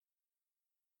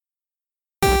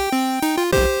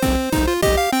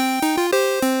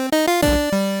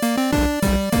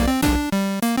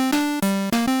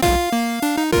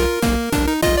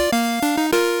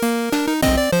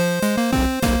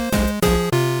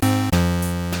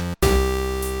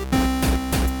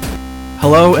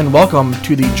Hello and welcome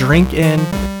to the Drink In,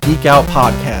 Geek Out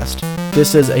podcast.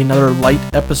 This is another light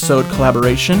episode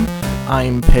collaboration.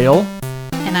 I'm Pale.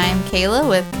 And I'm Kayla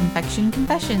with Confection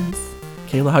Confessions.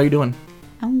 Kayla, how you doing?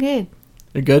 I'm good.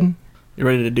 You're good? You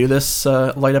ready to do this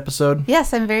light episode?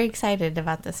 Yes, I'm very excited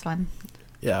about this one.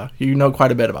 Yeah, you know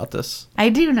quite a bit about this. I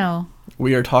do know.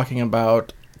 We are talking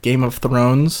about Game of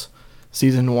Thrones,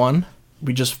 Season 1.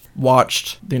 We just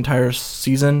watched the entire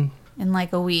season. In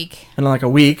like a week. In like a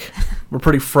week. We're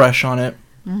pretty fresh on it.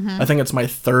 Mm-hmm. I think it's my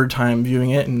third time viewing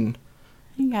it. And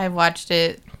I think I watched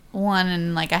it one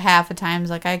and like a half of times.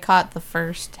 Like I caught the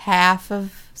first half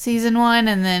of Season 1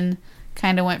 and then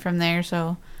kind of went from there.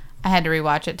 So I had to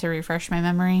rewatch it to refresh my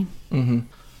memory.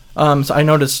 Mm-hmm. So I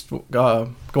noticed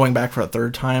going back for a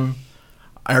third time,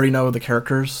 I already know the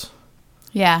characters.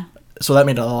 Yeah. So that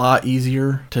made it a lot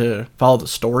easier to follow the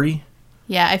story.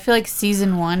 Yeah, I feel like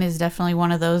Season 1 is definitely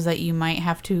one of those that you might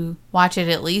have to watch it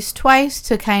at least twice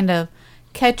to kind of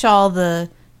catch all the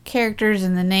characters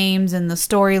and the names and the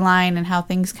storyline and how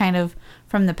things kind of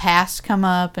from the past come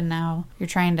up, and now you're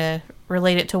trying to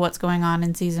relate it to what's going on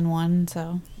in Season 1,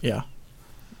 so. Yeah.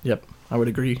 Yep, I would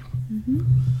agree. Mm-hmm.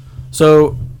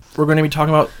 So we're going to be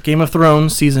talking about Game of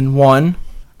Thrones Season 1.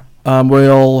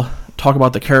 We'll talk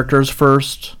about the characters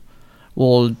first.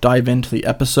 We'll dive into the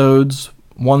episodes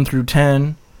 1 through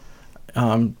 10,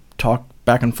 talk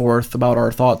back and forth about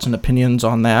our thoughts and opinions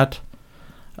on that.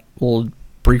 We'll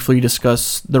briefly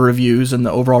discuss the reviews and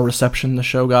the overall reception the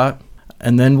show got,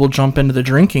 and then we'll jump into the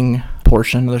drinking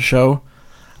portion of the show.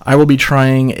 I will be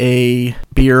trying a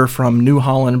beer from New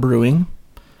Holland Brewing,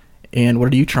 and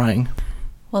what are you trying?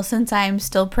 Well, since I'm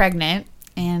still pregnant,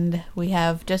 and we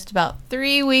have just about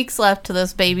 3 weeks left to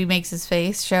this Baby Makes His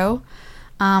Face show,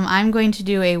 I'm going to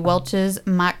do a Welch's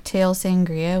Mocktail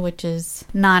Sangria, which is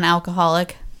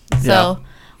non-alcoholic. So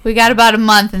we got about a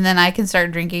month, and then I can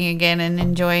start drinking again and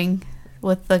enjoying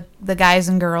with the guys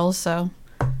and girls. So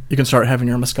you can start having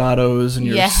your Moscatos and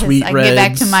your sweet reds. I can get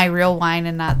back to my real wine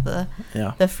and not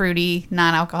the fruity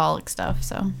non-alcoholic stuff.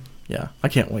 So yeah, I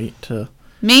can't wait to.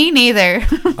 Me neither.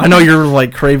 I know you're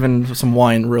like craving some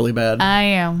wine really bad. I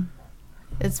am.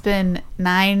 It's been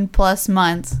 9+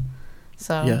 months.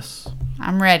 So yes,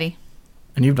 I'm ready.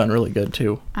 And you've done really good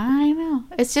too. I know.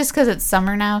 It's just because it's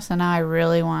summer now, so now I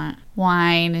really want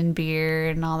wine and beer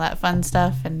and all that fun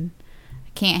stuff, and I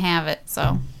can't have it,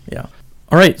 so. Yeah.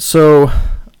 All right, so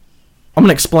I'm going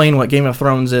to explain what Game of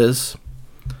Thrones is.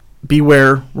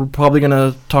 Beware, we're probably going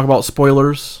to talk about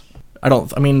spoilers.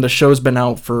 I mean, the show's been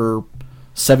out for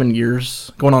 7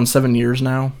 years, going on 7 years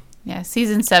now. Yeah,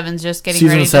 Season 7's just getting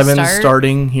Season ready to start. Season 7's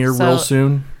starting here real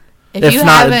soon. If you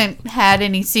haven't had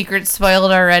any secrets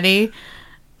spoiled already,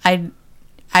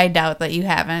 I doubt that you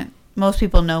haven't. Most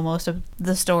people know most of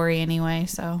the story anyway,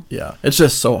 so. Yeah, it's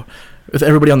just so, with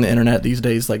everybody on the internet these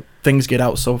days, like, things get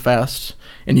out so fast,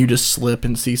 and you just slip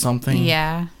and see something.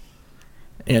 Yeah.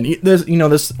 And this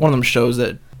one of them shows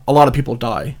that a lot of people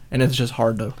die, and it's just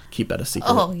hard to keep that a secret.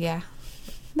 Oh, yeah.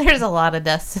 There's a lot of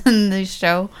deaths in this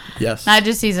show. Yes. Not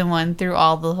just Season 1, through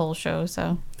all the whole show,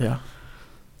 so. Yeah.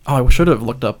 Oh, I should have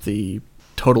looked up the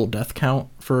total death count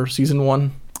for Season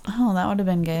 1. Oh, that would have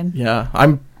been good. Yeah,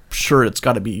 I'm sure it's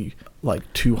got to be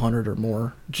like 200 or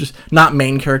more. Just not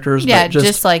main characters, but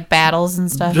just like battles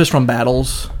and stuff. Just from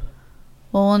battles.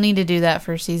 Well, we'll need to do that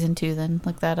for Season 2 then.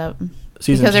 Look that up.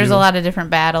 Because there's a lot of different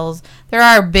battles. There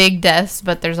are big deaths,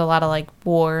 but there's a lot of like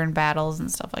war and battles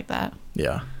and stuff like that.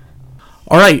 Yeah.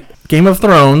 All right, Game of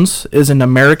Thrones is an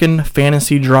American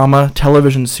fantasy drama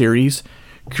television series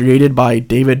created by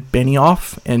David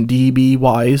Benioff and D.B.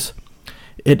 Weiss.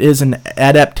 It is an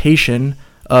adaptation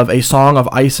of A Song of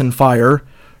Ice and Fire,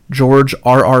 George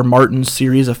R.R. Martin's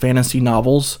series of fantasy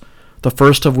novels, the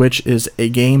first of which is A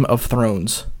Game of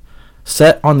Thrones.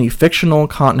 Set on the fictional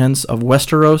continents of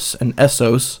Westeros and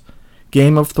Essos,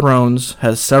 Game of Thrones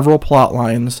has several plot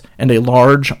lines and a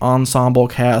large ensemble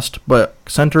cast, but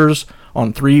centers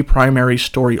on 3 primary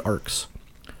story arcs.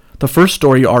 The first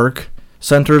story arc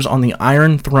centers on the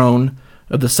Iron Throne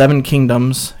of the Seven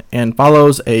Kingdoms and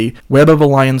follows a web of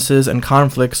alliances and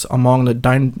conflicts among the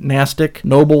dynastic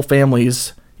noble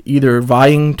families, either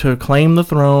vying to claim the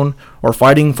throne or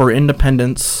fighting for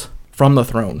independence from the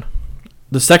throne.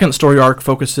 The second story arc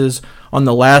focuses on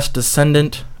the last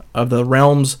descendant of the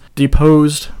realm's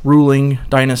deposed ruling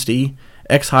dynasty,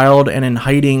 exiled and in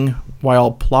hiding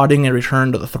while plotting a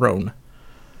return to the throne.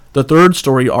 The third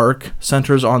story arc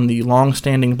centers on the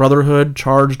long-standing brotherhood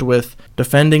charged with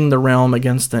defending the realm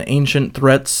against the ancient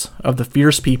threats of the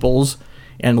fierce peoples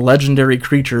and legendary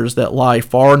creatures that lie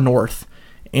far north,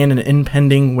 and an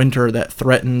impending winter that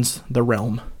threatens the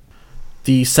realm.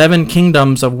 The 7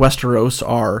 kingdoms of Westeros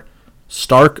are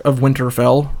Stark of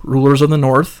Winterfell, rulers of the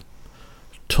North.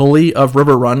 Tully of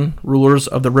Riverrun, rulers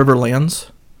of the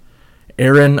Riverlands.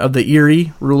 Arryn of the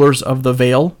Eyrie, rulers of the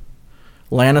Vale.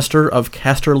 Lannister of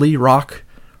Casterly Rock,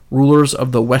 rulers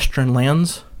of the Western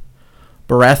Lands.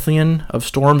 Baratheon of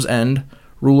Storm's End,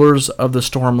 rulers of the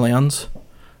Stormlands.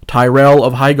 Tyrell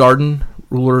of Highgarden,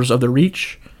 rulers of the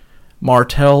Reach.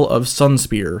 Martell of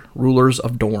Sunspear, rulers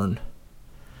of Dorne.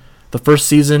 The first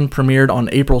season premiered on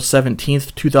April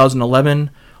 17th, 2011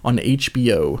 on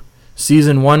HBO.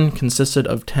 Season 1 consisted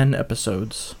of 10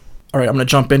 episodes. Alright, I'm going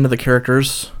to jump into the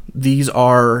characters. These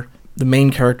are the main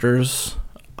characters.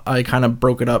 I kind of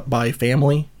broke it up by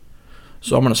family.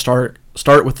 So I'm going to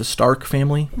start with the Stark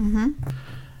family.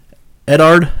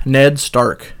 Eddard Ned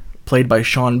Stark, played by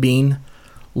Sean Bean,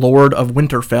 Lord of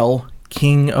Winterfell,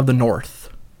 King of the North.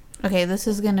 Okay, this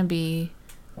is going to be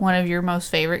one of your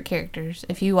most favorite characters.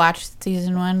 If you watch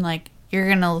season 1, like, you're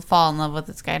going to fall in love with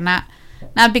this guy.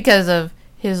 Not because of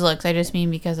his looks, I just mean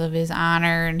because of his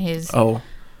honor and his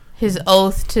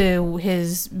oath to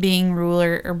his being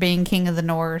ruler or being king of the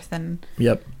North. And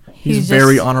yep. He's a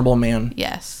very honorable man.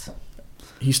 Yes.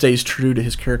 He stays true to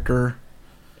his character.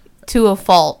 To a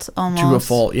fault, almost. To a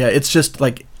fault, yeah. It's just,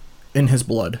 like, in his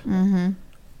blood. Mm-hmm.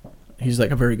 He's, like,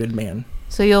 a very good man.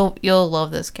 So you'll love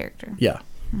this character. Yeah.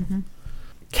 Mm-hmm.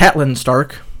 Catelyn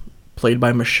Stark, played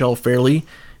by Michelle Fairley,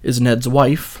 is Ned's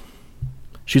wife.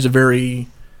 She's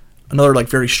another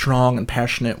very strong and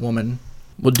passionate woman.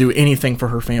 Would do anything for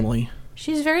her family.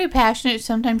 She's very passionate.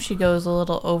 Sometimes she goes a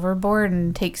little overboard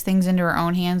and takes things into her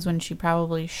own hands when she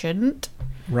probably shouldn't.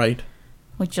 Right.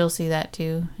 Which you'll see that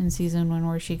too in season 1,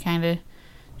 where she kind of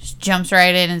just jumps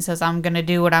right in and says, I'm going to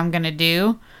do what I'm going to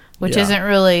do. Which isn't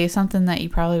really something that you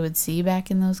probably would see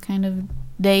back in those kind of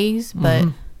days, but...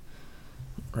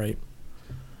 Right.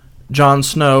 Jon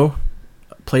Snow,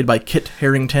 played by Kit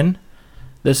Harington.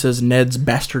 This is Ned's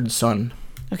bastard son.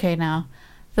 Okay, now,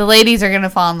 the ladies are going to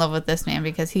fall in love with this man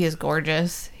because he is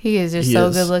gorgeous. He is just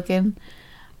good looking.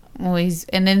 Well,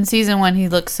 and in season 1, he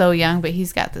looks so young, but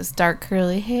he's got this dark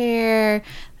curly hair,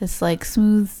 this, like,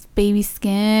 smooth baby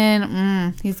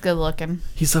skin. He's good looking.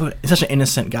 He's such an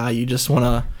innocent guy. You just want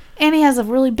to... And he has a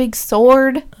really big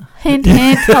sword. Hint,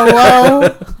 hint,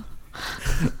 hello.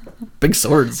 Big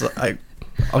swords.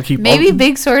 I'll keep... Maybe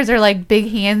big swords are like big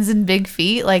hands and big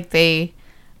feet. Like they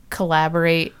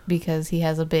collaborate because he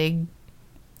has a big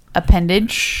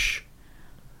appendage. Shh.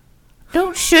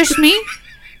 Don't shush me.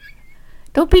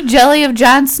 Don't be jelly of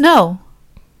Jon Snow.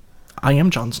 I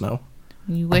am Jon Snow.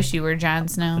 You wish you were Jon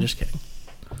Snow. I'm just kidding.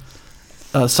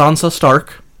 Sansa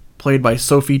Stark, played by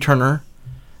Sophie Turner.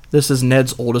 This is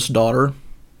Ned's oldest daughter.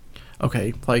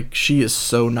 Okay, like, she is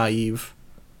so naive.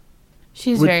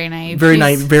 She's very naive. Very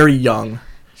naive, very young.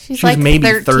 She's like maybe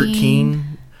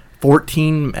 13,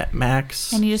 14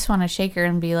 max. And you just want to shake her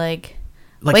and be like,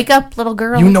 wake up, little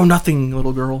girl. You know nothing,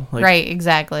 little girl. Like, right,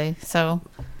 exactly. So,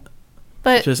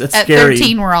 but it's at scary.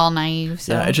 13, we're all naive.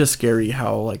 So. Yeah, it's just scary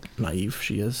how, like, naive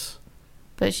she is.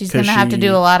 But she's going to have to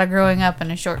do a lot of growing up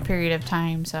in a short period of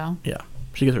time, so. Yeah,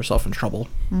 she gets herself in trouble.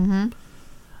 Mm-hmm.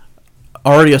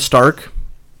 Arya Stark,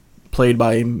 played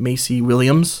by Macy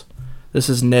Williams. This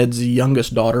is Ned's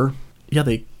youngest daughter. Yeah,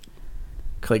 they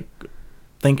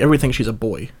think everything she's a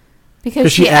boy.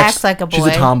 Because she acts like a boy. She's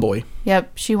a tomboy.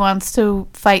 Yep, she wants to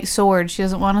fight swords. She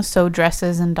doesn't want to sew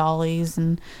dresses and dollies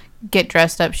and get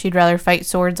dressed up. She'd rather fight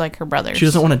swords like her brothers. She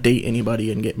doesn't want to date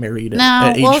anybody and get married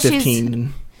at age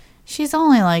 15. She's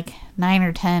only like 9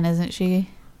 or 10, isn't she?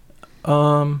 She's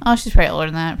probably older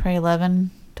than that. Probably 11,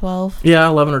 12. Yeah,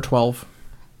 11 or 12.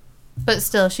 But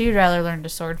still, she'd rather learn to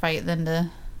sword fight than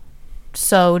to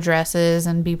sew dresses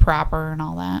and be proper and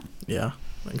all that. Yeah,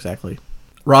 exactly.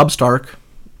 Robb Stark,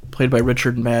 played by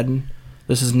Richard Madden.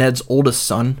 This is Ned's oldest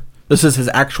son. This is his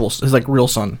real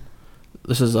son.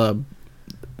 This is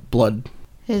blood.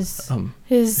 It's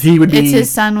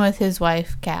his son with his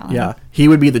wife, Catelyn. Yeah, he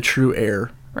would be the true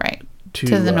heir. Right.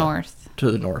 To the north. To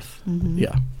the north. Mm-hmm.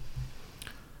 Yeah.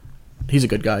 He's a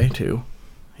good guy too.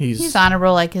 He's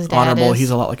honorable like his dad is. He's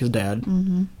a lot like his dad.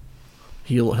 Mm-hmm.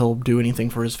 He'll do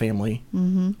anything for his family.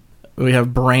 Mm-hmm. We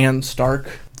have Bran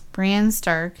Stark. Bran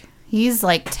Stark. He's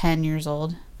like 10 years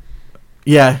old.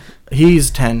 Yeah,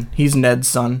 he's 10. He's Ned's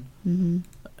son. Mm-hmm.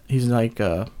 He's like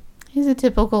he's a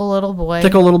typical little boy.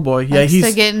 Yeah,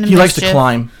 he likes to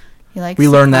climb. We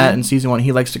learned that in season 1.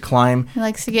 He likes to climb. He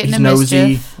likes to get into nosy.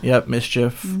 Mischief. Yep,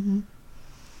 mischief. Mm-hmm.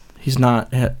 He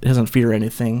doesn't fear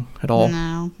anything at all.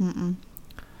 No. Mm-mm.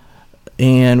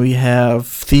 And we have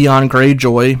Theon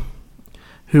Greyjoy,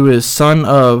 who is son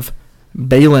of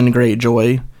Balon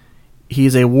Greyjoy.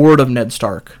 He's a ward of Ned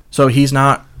Stark. So he's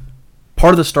not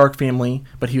part of the Stark family,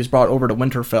 but he was brought over to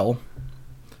Winterfell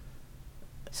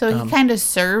So he kind of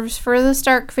serves for the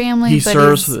Stark family. He but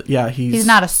serves. He's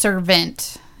not a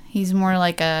servant. He's more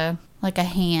like a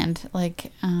hand.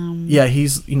 Yeah,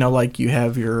 he's like you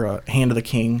have your hand of the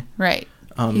king. Right.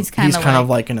 He's kind of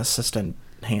like an assistant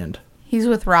hand. He's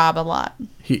with Robb a lot.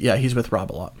 He's with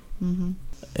Robb a lot. Mm-hmm.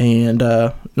 And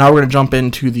now we're going to jump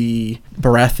into the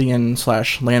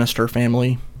Baratheon/Lannister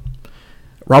family.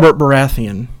 Robert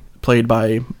Baratheon, played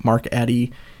by Mark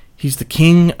Addy. He's the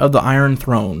king of the Iron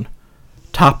Throne,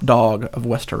 top dog of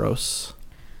Westeros.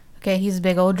 Okay, he's a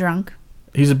big old drunk.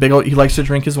 He likes to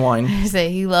drink his wine. I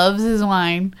say he loves his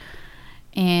wine.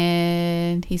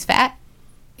 And he's fat.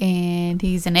 And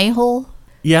he's an a-hole.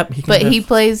 Yep. He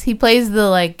plays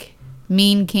the,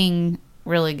 mean king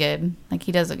really good.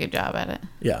 He does a good job at it.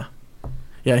 Yeah.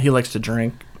 Yeah, he likes to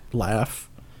drink, laugh.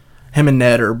 Him and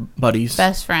Ned are buddies.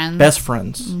 Best friends.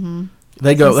 Mm-hmm.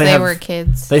 They were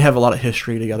kids. They have a lot of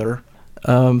history together.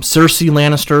 Cersei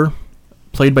Lannister,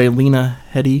 played by Lena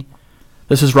Headey.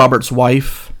 This is Robert's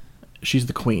wife. She's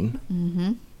the queen.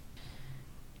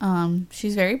 Mm-hmm.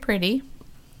 She's very pretty.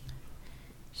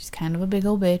 She's kind of a big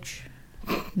old bitch.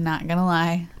 Not gonna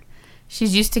lie.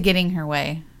 She's used to getting her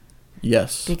way.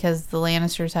 Yes. Because the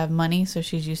Lannisters have money, so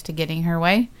she's used to getting her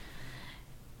way.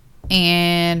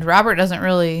 And Robert doesn't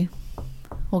really...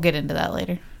 We'll get into that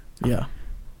later. Yeah.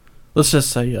 Let's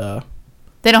just say...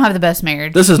 they don't have the best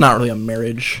marriage. This is not really a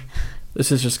marriage.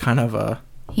 This is just kind of a...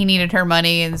 He needed her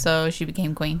money, and so she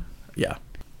became queen. Yeah.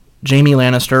 Jaime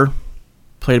Lannister,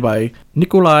 played by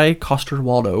Nikolai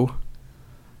Coster-Waldau,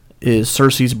 is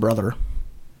Cersei's brother.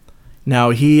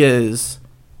 Now, he's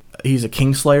a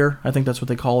Kingslayer. I think that's what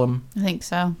they call him. I think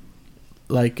so.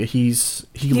 He's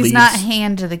leads. Not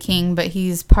hand to the king, but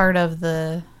he's part of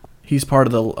the... He's part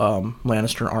of the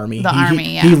Lannister army.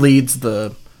 Army, yeah. He leads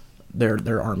their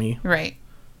army. Right.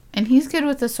 And he's good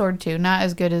with the sword, too. Not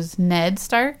as good as Ned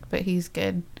Stark, but he's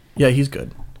good. Yeah, he's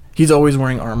good. He's always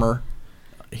wearing armor.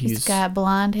 He's got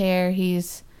blonde hair.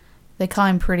 They call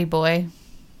him Pretty Boy.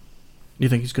 You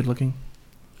think he's good looking?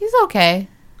 He's okay.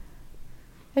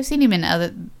 I've seen him in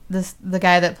the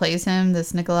guy that plays him,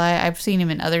 this Nikolai. I've seen him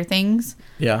in other things.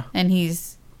 Yeah. And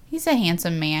he's a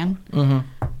handsome man.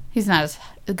 Mm-hmm. He's not as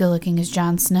good looking as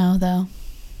Jon Snow, though.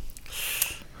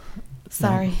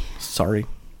 Sorry. No, sorry.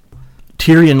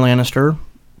 Tyrion Lannister,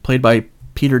 played by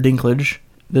Peter Dinklage.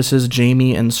 This is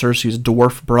Jaime and Cersei's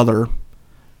dwarf brother.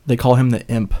 They call him the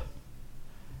Imp.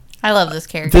 I love this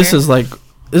character. This is might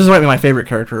be my favorite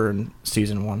character in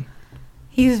season 1.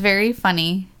 He's very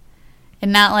funny.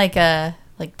 And not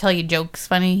tell you jokes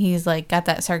funny. He's got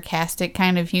that sarcastic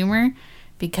kind of humor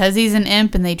because he's an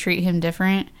imp and they treat him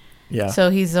different. Yeah. So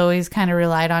he's always kind of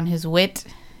relied on his wit.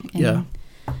 And yeah.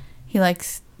 He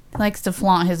likes to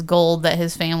flaunt his gold that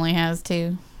his family has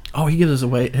too. Oh, he gives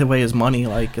away his money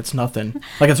like it's nothing.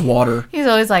 Like it's water. He's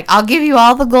always like, I'll give you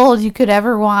all the gold you could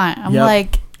ever want. I'm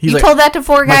like, you told that to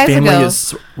 4 guys ago. My family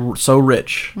is so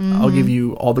rich. Mm-hmm. I'll give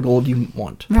you all the gold you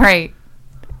want. Right.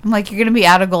 I'm like, you're going to be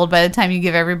out of gold by the time you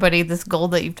give everybody this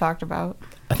gold that you've talked about.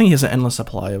 I think he has an endless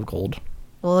supply of gold.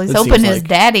 Well, he's hoping his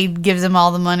daddy gives him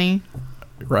all the money.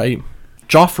 Right.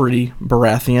 Joffrey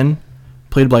Baratheon,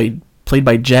 played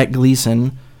by Jack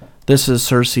Gleeson. This is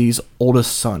Cersei's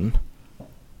oldest son.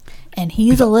 And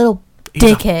he's a little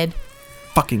dickhead.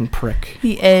 Fucking prick.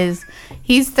 He is.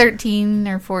 He's 13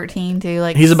 or 14 too.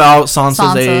 He's about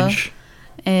Sansa's age.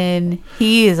 And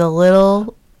he is a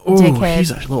little dickhead.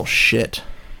 He's a little shit.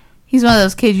 He's one of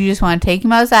those kids you just want to take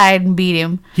him outside and beat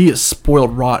him. He is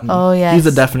spoiled rotten. Oh, yes. He's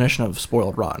the definition of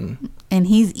spoiled rotten. And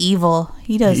he's evil.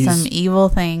 He does some evil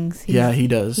things. Yeah, he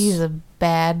does. He's a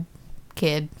bad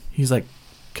kid. He's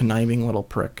conniving little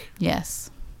prick.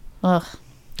 Yes. Ugh.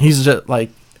 He's just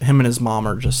him and his mom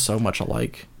are just so much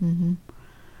alike. Mm-hmm.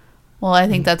 Well, I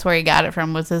think that's where he got it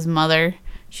from with his mother.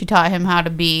 She taught him how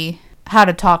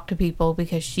to talk to people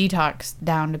because she talks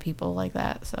down to people like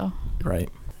that. So. Right.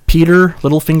 Peter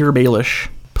Littlefinger Baelish,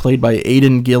 played by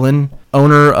Aidan Gillen,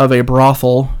 owner of a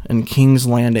brothel in King's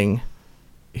Landing.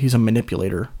 He's a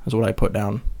manipulator, is what I put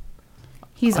down.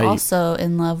 He's also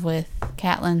in love with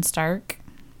Catelyn Stark.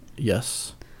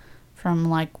 Yes. From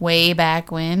way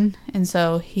back when. And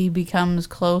so he becomes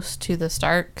close to the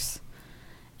Starks.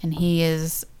 And he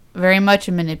is very much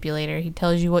a manipulator. He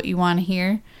tells you what you want to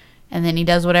hear. And then he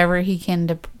does whatever he can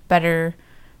to better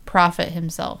profit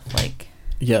himself.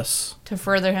 Yes. To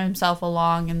further himself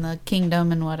along in the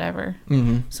kingdom and whatever.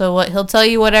 Mm-hmm. So he'll tell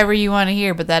you whatever you want to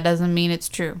hear, but that doesn't mean it's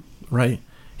true. Right.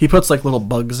 He puts little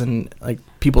bugs in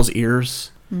people's ears.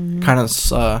 Mm-hmm. Kind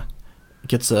of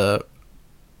gets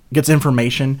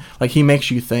information. He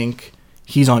makes you think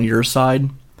he's on your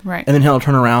side. Right. And then he'll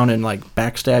turn around and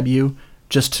backstab you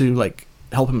just to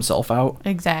help himself out.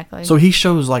 Exactly. So he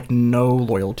shows like no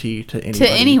loyalty to anybody.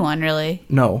 To anyone, really.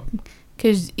 No.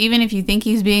 Because even if you think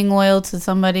he's being loyal to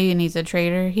somebody and he's a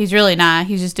traitor, he's really not.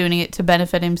 He's just doing it to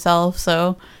benefit himself.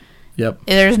 So Yep.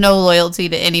 there's no loyalty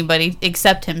to anybody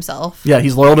except himself. Yeah,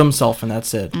 he's loyal to himself, and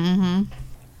that's it. Mm-hmm.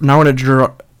 Now I'm going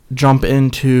to jump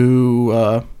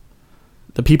into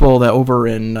the people that over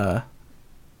in the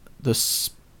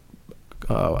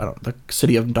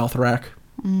city of Dothrak.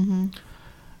 Mm-hmm.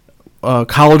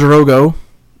 Khal Drogo,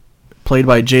 played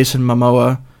by Jason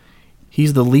Momoa,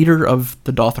 he's the leader of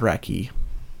the Dothraki.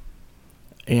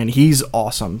 And he's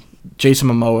awesome. Jason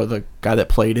Momoa, the guy that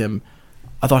played him,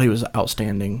 I thought he was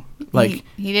outstanding. Like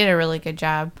he did a really good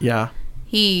job. Yeah.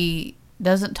 He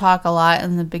doesn't talk a lot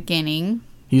in the beginning.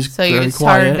 He's so very it's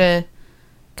quiet. hard to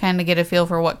kind of get a feel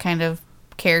for what kind of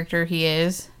character he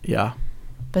is. Yeah.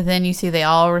 But then you see they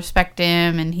all respect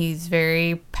him, and he's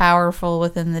very powerful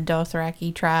within the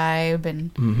Dothraki tribe,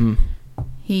 and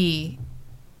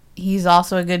he's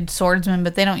also a good swordsman,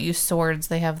 but they don't use swords.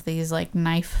 They have these, like,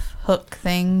 knife hook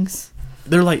things.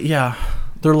 They're like, yeah.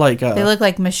 They're like... they look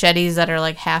like machetes that are,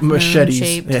 like, machetes,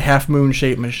 half-moon-shaped. Yeah,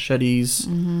 half-moon-shaped machetes.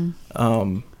 Mm-hmm. I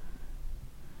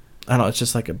don't know, it's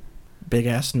just like a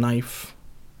big-ass knife.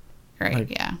 Right,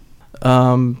 like, yeah.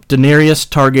 Daenerys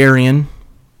Targaryen,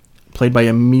 played by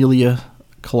Emilia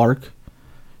Clarke.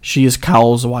 She is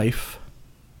Khal's wife.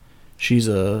 She's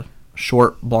a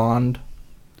short blonde.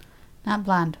 Not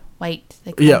blonde, white.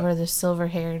 They call her the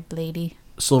silver-haired lady.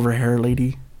 Silver-haired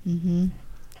lady. Mm-hmm.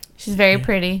 She's very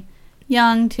pretty.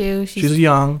 Young, too. She's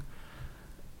young.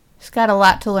 She's got a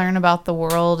lot to learn about the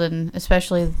world, and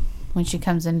especially when she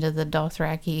comes into the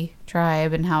Dothraki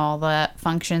tribe and how all that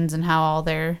functions and how all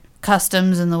their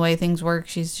customs and the way things work.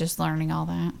 She's just learning all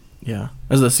that. Yeah.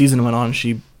 As the season went on,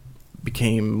 she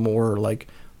became more, like,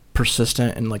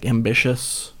 persistent and, like,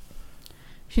 ambitious.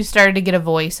 She started to get a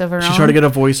voice of her own. She started to get a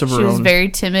voice of her own. She was very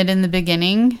timid in the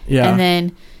beginning. Yeah. And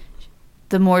then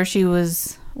the more she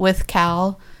was with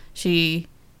Khal, she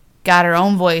got her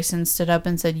own voice and stood up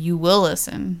and said, "You will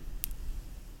listen."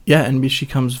 Yeah, and she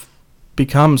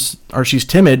becomes, or she's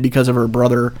timid because of her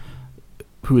brother,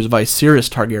 who is Viserys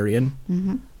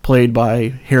Targaryen, played by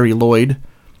Harry Lloyd.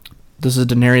 This is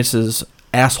Daenerys'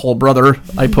 asshole brother,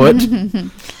 I put.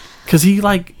 Because he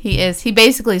is. He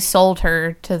basically sold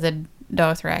her to the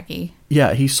Dothraki.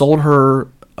 Yeah, he sold her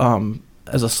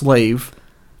as a slave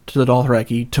to the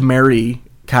Dothraki to marry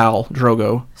Khal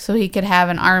Drogo. So he could have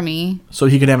an army.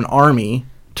 Which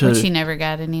he never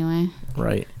got anyway.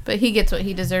 Right. But he gets what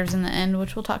he deserves in the end,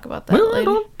 which we'll talk about that later.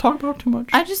 Don't talk about it too much.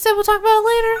 I just said we'll talk about it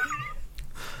later.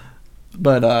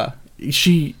 But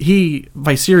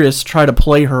Viserys tried to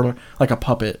play her like a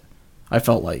puppet, I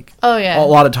felt like. Oh, yeah. A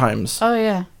lot of times. Oh,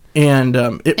 yeah. And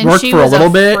it worked for a little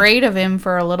bit. She was afraid of him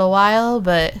for a little while,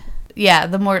 but yeah,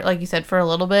 the more, like you said, for a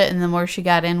little bit, and the more she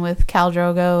got in with Khal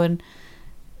Drogo and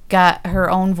got her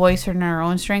own voice and her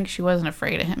own strength, she wasn't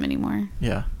afraid of him anymore.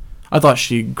 Yeah. I thought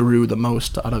she grew the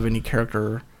most out of any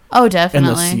character. Oh, definitely.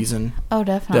 In the season. Oh,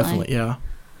 definitely. Definitely, yeah.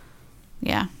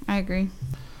 Yeah, I agree.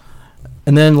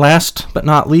 And then last but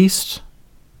not least,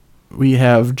 we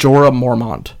have Jorah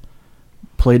Mormont,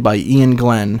 played by Ian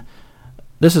Glenn.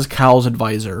 This is Khal's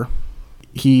advisor.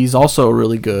 He's also a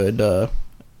really good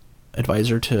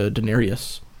advisor to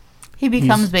Daenerys. He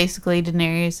becomes basically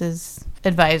Daenerys'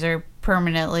 advisor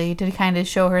permanently to kind of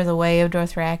show her the way of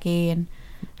Dothraki and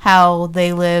how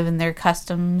they live and their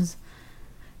customs,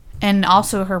 and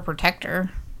also her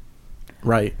protector.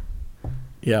 Right.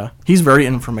 Yeah. He's very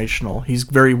informational. He's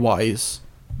very wise.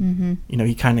 Mm-hmm. You know,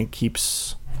 he kind of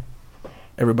keeps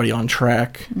everybody on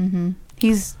track. Mm-hmm.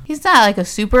 He's not like a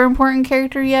super important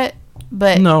character yet,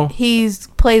 but no, he's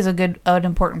plays an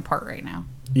important part right now.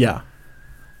 Yeah.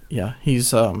 Yeah.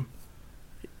 He's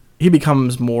he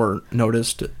becomes more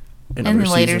noticed in other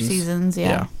later seasons.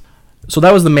 Yeah. So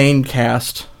that was the main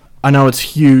cast. I know it's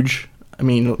huge. I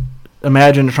mean,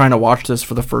 imagine trying to watch this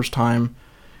for the first time,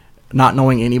 not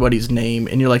knowing anybody's name,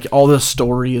 and you're like, all this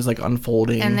story is like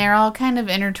unfolding. And they're all kind of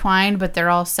intertwined, but they're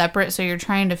all separate, so you're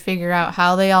trying to figure out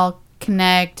how they all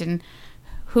connect, and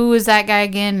who is that guy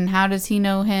again, and how does he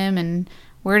know him, and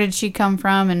where did she come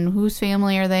from, and whose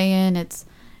family are they in? It's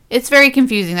very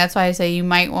confusing. That's why I say you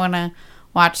might want to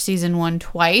watch season 1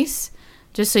 twice,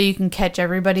 just so you can catch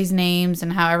everybody's names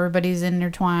and how everybody's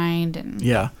intertwined. And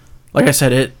yeah. Like I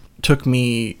said, it took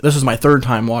me... This was my third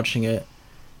time watching it.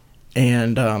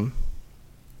 And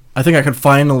I think I could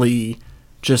finally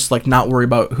just, like, not worry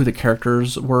about who the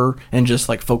characters were and just,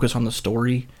 like, focus on the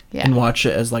story and watch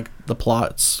it as, like, the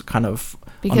plots kind of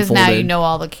because unfolded. now you know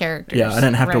all the characters. Yeah, I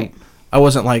didn't have to I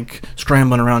wasn't like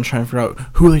scrambling around trying to figure out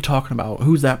who are they talking about,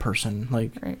 who's that person.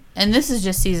 Like, Right. And this is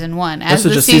just season 1. As This is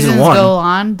the just season seasons 1. go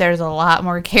on, there's a lot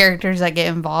more characters that get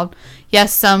involved.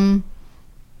 Yes, some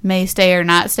may stay or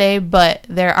not stay, but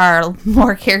there are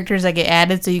more characters that get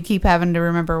added, so you keep having to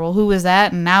remember, well, who was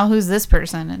that, and now who's this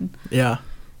person, and yeah.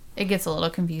 it gets a little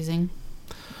confusing.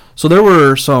 So there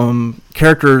were some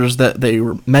characters that they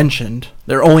were mentioned.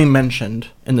 They're only mentioned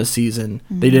in the season.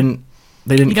 Mhm. They didn't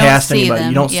You don't cast see anybody. them,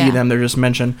 You don't see yeah. them. They're just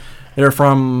mentioned. They're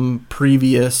from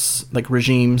previous like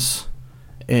regimes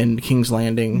in King's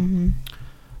Landing. Mm-hmm.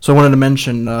 So I wanted to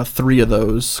mention 3 of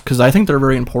those because I think they're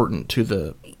very important to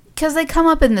the Because they come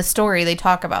up in the story, they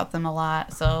talk about them a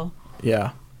lot, so...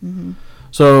 yeah. Mm-hmm.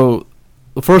 So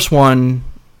the first one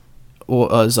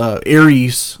was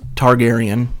Aerys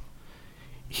Targaryen.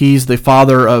 He's the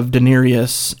father of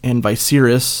Daenerys and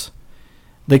Viserys.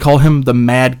 They call him the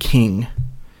Mad King,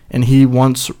 and he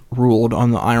once ruled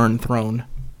on the Iron Throne.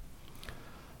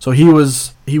 So he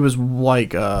was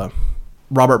like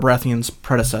Robert Baratheon's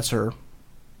predecessor,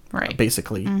 Right.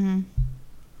 basically. Mm-hmm.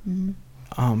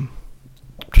 Mm-hmm.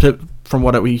 From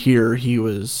what we hear, he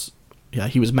was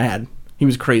mad. He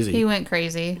was crazy. He went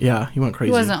crazy. Yeah, he went crazy.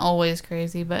 He wasn't always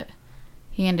crazy, but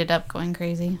he ended up going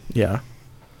crazy. Yeah.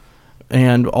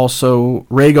 And also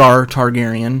Rhaegar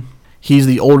Targaryen. He's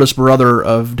the oldest brother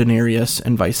of Daenerys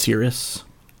and Viserys.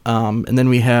 And then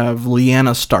we have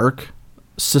Lyanna Stark,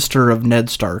 sister of Ned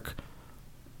Stark,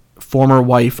 former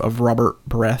wife of Robert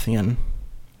Baratheon.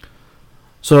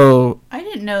 So I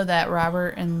didn't know that Robert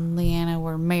and Lyanna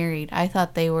were married. I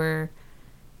thought they were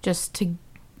just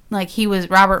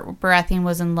Robert Baratheon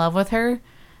was in love with her,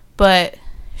 but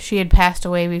she had passed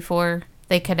away before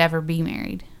they could ever be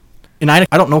married. and I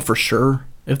don't know for sure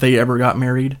if they ever got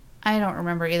married. I don't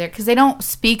remember either, because they don't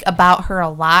speak about her a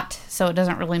lot, so it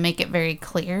doesn't really make it very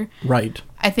clear. Right.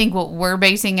 I think what we're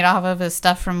basing it off of is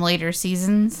stuff from later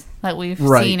seasons that we've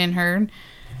Right. seen and heard.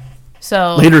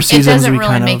 So Later seasons, it doesn't we really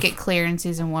kind make of- it clear in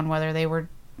season 1 whether they were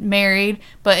married,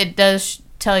 but it does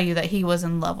tell you that he was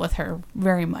in love with her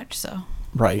very much so.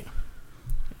 Right.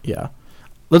 Yeah.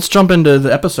 Let's jump into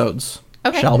the episodes.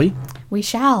 Okay. Shall we? We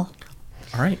shall.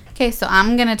 All right. Okay, so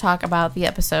I'm going to talk about the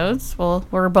episodes. Well,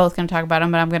 we're both going to talk about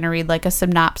them, but I'm going to read like a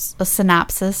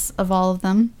synopsis of all of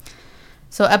them.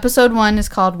 So episode 1 is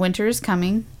called Winter is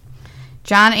Coming.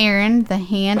 Jon Arryn, the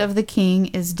Hand of the King,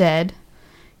 is dead.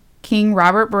 King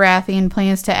Robert Baratheon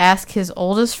plans to ask his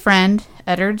oldest friend,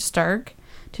 Eddard Stark,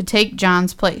 to take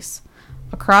Jon's place.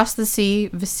 Across the sea,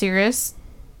 Viserys,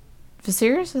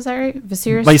 is that right?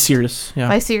 Viserys.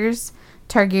 Yeah. Viserys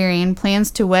Targaryen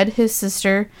plans to wed his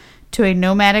sister to a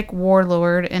nomadic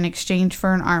warlord in exchange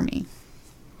for an army.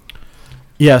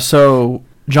 Yeah, so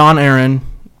Jon Arryn,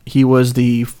 he was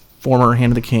the former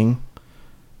Hand of the King.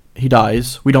 He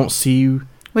dies. We don't see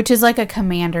Which is like a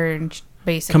commander,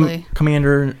 basically,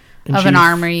 commander in of chief. an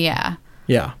army, yeah.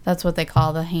 Yeah. That's what they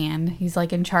call the Hand. He's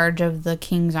like in charge of the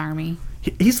king's army.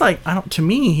 He's like, to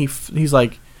me, he's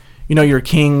like, your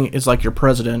king is like your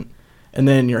president, and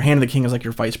then your Hand of the King is like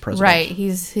your vice president. Right.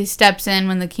 He steps in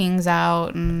when the king's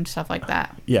out and stuff like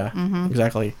that. Yeah, Mhm.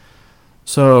 exactly.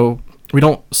 So we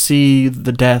don't see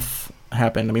the death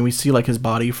happen. I mean, we see like his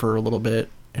body for a little bit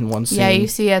in one scene. Yeah, you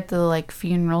see at the like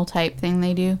funeral type thing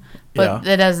they do, but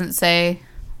Yeah. it doesn't say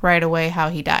right away how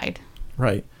he died.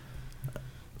 Right.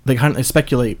 They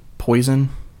speculate poison,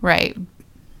 Right.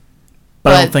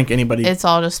 but I But don't think anybody. It's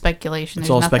all just speculation. It's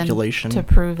There's all nothing speculation. to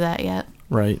prove that yet.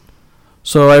 Right.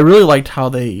 So I really liked how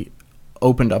they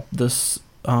opened up this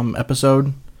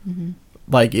episode. Mm-hmm.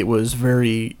 Like, it was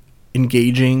very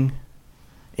engaging,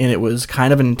 and it was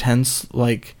kind of intense.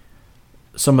 Like,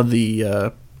 some of the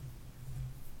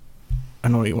I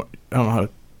don't know how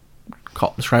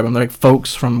to describe them. They're like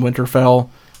folks from Winterfell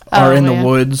are in the yeah.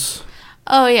 woods.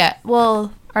 Oh yeah.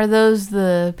 Well, are those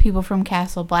the people from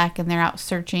Castle Black and they're out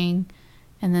searching,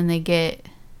 and then they get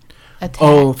attacked?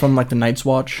 Oh, from like the Night's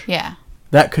Watch. Yeah.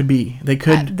 That could be. They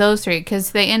could. Those 3,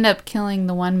 because they end up killing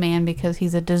the one man because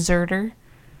he's a deserter,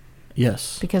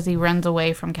 Yes. because he runs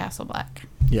away from Castle Black.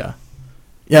 Yeah.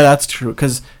 Yeah, that's true.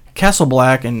 Because Castle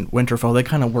Black and Winterfell, they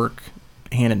kind of work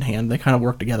hand in hand. They kind of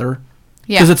work together.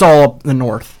 Yeah. Because it's all up the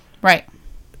north. Right.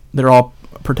 They're all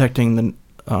protecting the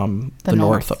north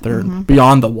north. up there, Mhm.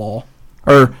 beyond the wall,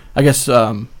 or I guess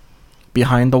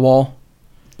behind the wall.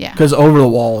 Yeah. Because over the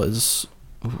wall is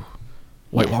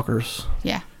White Walkers.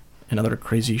 Yeah. And other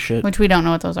crazy shit. Which we don't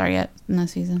know what those are yet in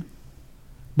this season.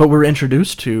 But we're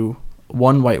introduced to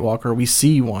one White Walker. We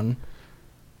see one.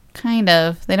 Kind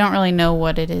of. They don't really know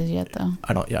what it is yet, though.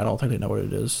 I don't think they know what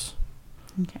it is.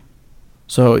 Okay.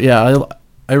 So yeah,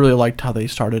 I really liked how they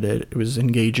started it. It was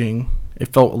engaging. It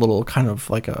felt a little kind of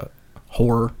like a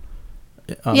horror.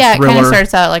 Yeah, it kind thriller. of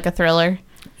starts out like a thriller.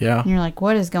 Yeah. And you're like,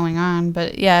 what is going on?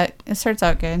 But yeah, it starts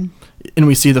out good. And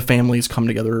we see the families come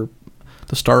together,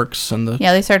 the Starks and the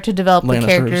Yeah, they start to develop the Lannisters.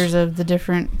 characters of the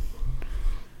different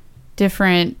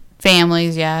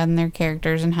families, yeah, and their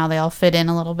characters and how they all fit in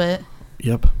a little bit.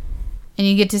 Yep. And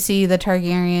you get to see the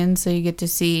Targaryens, so you get to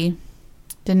see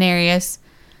Daenerys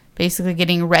basically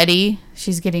getting ready.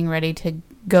 She's getting ready to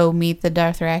go meet the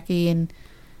Dothraki and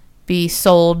be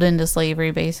sold into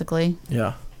slavery, basically.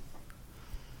 Yeah.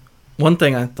 One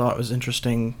thing I thought was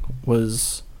interesting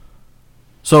was,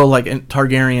 so like in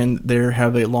Targaryen, they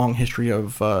have a long history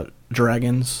of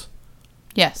dragons.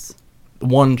 Yes.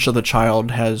 One of the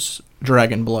child has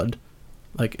dragon blood,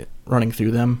 like running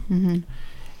through them. Mm-hmm.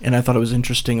 And I thought it was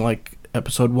interesting, like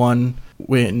episode 1,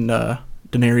 when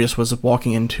Daenerys was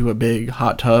walking into a big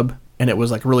hot tub, and it was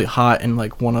like really hot, and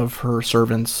like one of her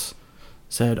servants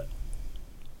said,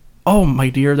 "Oh, my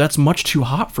dear, that's much too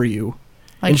hot for you."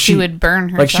 Like And she would burn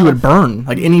herself. Like she would burn.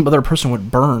 Like any other person would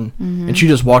burn. Mm-hmm. And she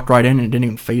just walked right in and it didn't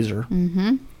even phase her.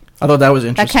 Mm-hmm. I thought that was That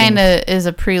interesting. kind of is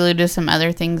a prelude to some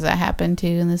other things that happened too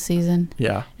in this season.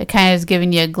 Yeah. It kind of is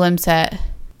giving you a glimpse at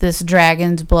this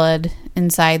dragon's blood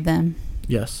inside them.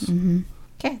 Yes. Mm-hmm.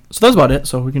 Okay. So that's about it.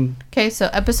 So we can... Okay, so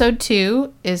episode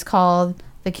 2 is called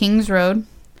The King's Road.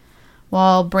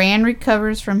 While Bran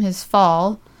recovers from his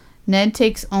fall, Ned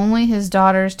takes only his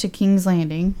daughters to King's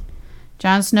Landing.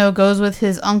 Jon Snow goes with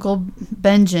his uncle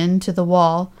Benjen to the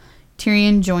Wall.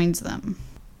 Tyrion joins them.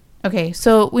 Okay,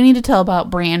 so we need to tell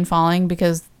about Bran falling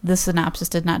because this synopsis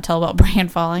did not tell about Bran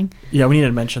falling. Yeah, we need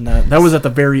to mention that. That was at the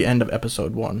very end of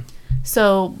episode 1.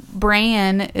 So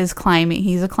Bran is climbing.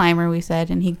 He's a climber, we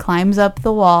said, and he climbs up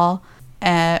the wall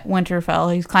at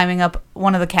Winterfell. He's climbing up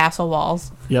one of the castle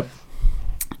walls. Yep.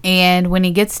 And when he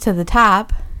gets to the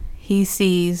top, he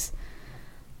sees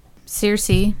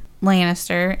Cersei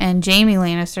Lannister and Jaime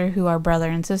Lannister, who are brother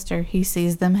and sister. He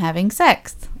sees them having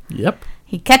sex. Yep.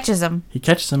 He catches them. He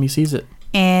catches him. He sees it.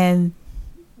 And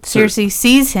Cersei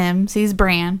sees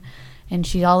Bran, and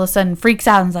she all of a sudden freaks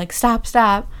out and is like, stop,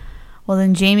 stop. Well,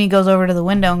 then Jaime goes over to the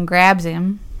window and grabs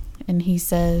him, and he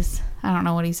says, I don't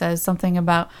know what he says, something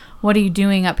about, what are you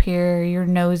doing up here? You're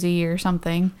nosy or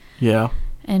something. Yeah.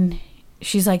 And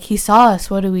she's like, he saw us.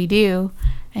 What do we do?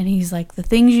 And he's like, the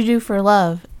things you do for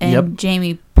love. And Yep.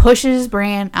 Jaime pushes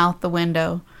Bran out the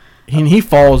window. And he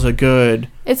falls a good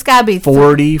It's got to be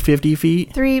 40, 50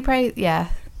 feet. three, probably, yeah.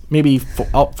 Maybe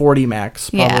 40 max,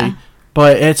 probably. Yeah.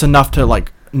 But it's enough to,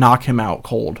 like, knock him out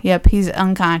cold. Yep, he's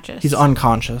unconscious. He's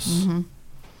unconscious. Mm-hmm.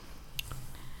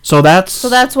 So that's... So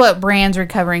that's what Bran's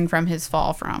recovering from his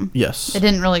fall from. Yes. It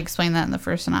didn't really explain that in the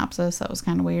first synopsis. That was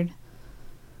kind of weird.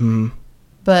 Mm.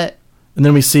 But And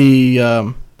then we see,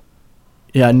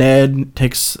 Ned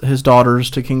takes his daughters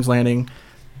to King's Landing.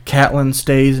 Catelyn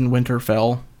stays in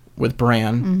Winterfell with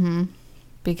Bran.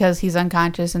 because he's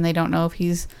unconscious and they don't know if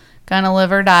he's gonna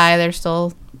live or die,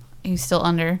 he's still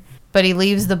under. But he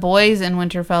leaves the boys in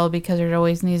Winterfell because there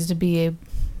always needs to be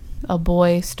a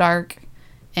boy Stark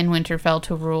in Winterfell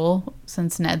to rule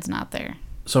since Ned's not there.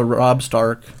 So Robb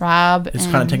Stark Robb is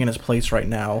and kind of taking his place right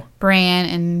now. Bran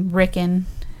and Rickon,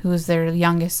 who is their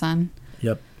youngest son,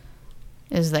 Yep.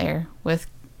 is there with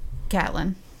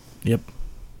Catelyn. Yep.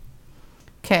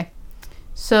 Okay.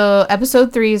 So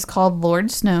episode 3 is called Lord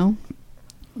Snow.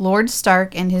 Lord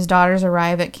Stark and his daughters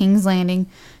arrive at King's Landing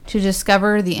to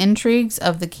discover the intrigues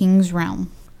of the King's realm.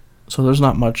 So there's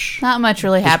not much. Not much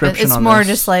really happens. description It's on more this.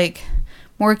 just like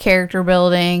more character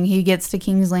building. He gets to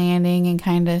King's Landing and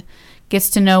kind of gets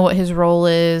to know what his role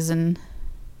is, and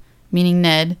meaning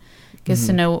Ned gets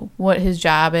to know what his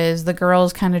job is. The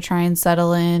girls kind of try and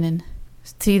settle in and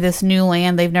see this new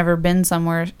land. They've never been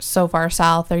somewhere so far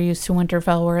south. They're used to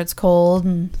Winterfell where it's cold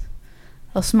and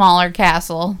a smaller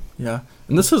castle. Yeah.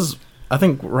 And this is, I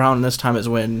think around this time is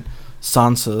when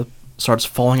Sansa starts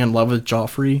falling in love with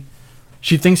Joffrey.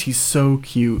 She thinks he's so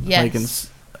cute. Yes.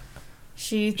 Like,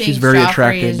 She thinks She's very Joffrey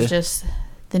attracted. is just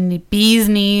the bee's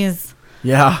knees.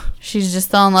 yeah. She's just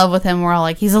fell in love with him. We're all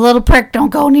like, he's a little prick. Don't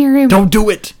go near him. Don't do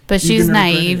it. But You're she's gonna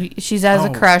regret naive. it. She has a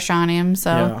Oh. crush on him. So,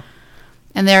 Yeah.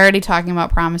 and they're already talking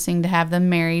about promising to have them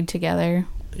married together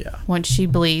Yeah. once she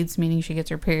bleeds, meaning she gets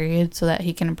her period, so that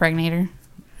he can impregnate her.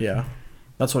 Yeah.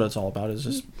 That's what it's all about, is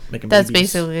just making That's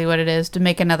babies. basically what it is, to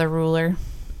make another ruler.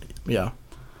 Yeah.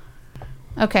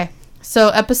 Okay, so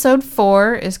episode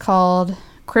 4 is called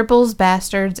Cripples,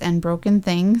 Bastards, and Broken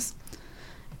Things.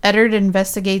 Eddard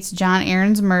investigates Jon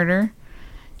Arryn's murder.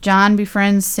 Jon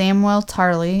befriends Samwell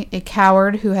Tarly, a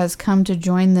coward who has come to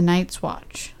join the Night's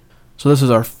Watch. So this is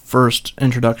our first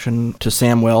introduction to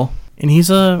Samwell. And he's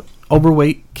a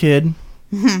overweight kid.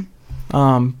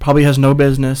 Probably has no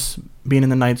business being in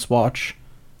the Night's Watch.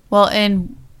 Well,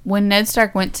 and when Ned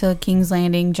Stark went to King's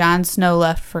Landing, Jon Snow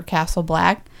left for Castle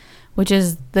Black, which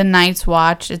is the Night's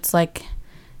Watch. It's like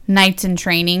knights in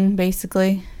training,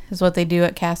 basically, is what they do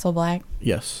at Castle Black.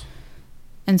 Yes.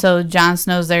 And so Jon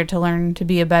Snow's there to learn to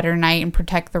be a better knight and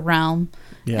protect the realm.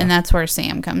 Yeah. And that's where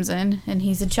Sam comes in. And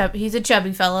he's a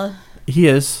chubby fella. He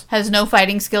is. Has no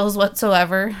fighting skills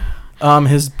whatsoever.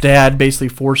 His dad basically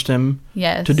forced him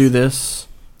to do this.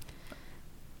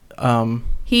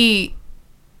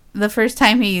 The first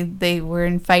time they were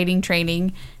in fighting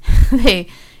training, they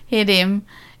hit him,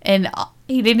 and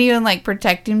he didn't even like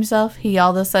protect himself. He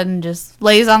all of a sudden just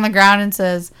lays on the ground and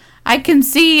says, I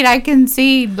concede.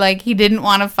 Like he didn't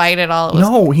want to fight at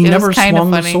all. He never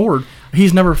swung a sword.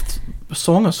 He's never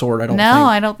swung a sword, I don't think. No,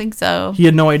 I don't think so. He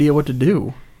had no idea what to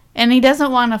do. And he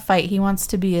doesn't want to fight. He wants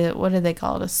to be what do they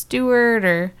call it? A steward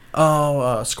or...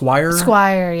 squire?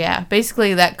 Squire, yeah.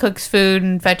 Basically, that cooks food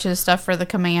and fetches stuff for the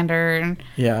commander. And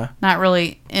not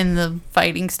really in the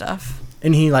fighting stuff.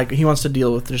 And he wants to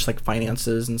deal with just, like,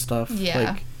 finances and stuff.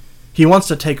 Yeah. Like, he wants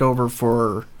to take over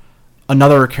for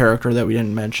another character that we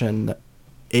didn't mention,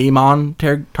 Aemon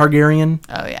Targaryen.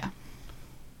 Oh, yeah.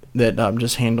 That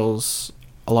just handles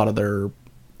a lot of their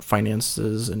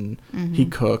finances, and he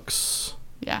cooks...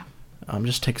 Yeah.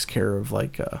 Just takes care of,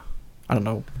 like, I don't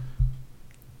know.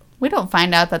 We don't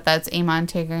find out that that's Aemon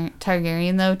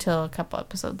Targaryen, though, till a couple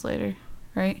episodes later,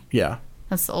 right? Yeah.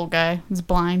 That's the old guy. He's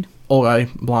blind. Old guy,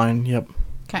 blind, yep.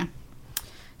 Okay.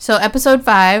 So, episode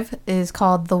 5 is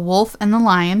called The Wolf and the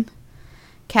Lion.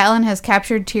 Catelyn has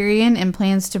captured Tyrion and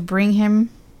plans to bring him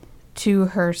to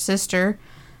her sister,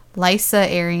 Lysa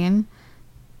Arryn,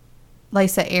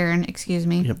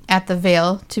 at the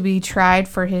Vale to be tried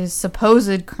for his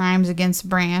supposed crimes against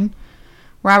Bran.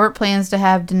 Robert plans to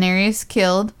have Daenerys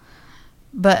killed,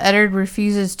 but Eddard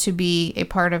refuses to be a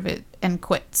part of it and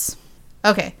quits.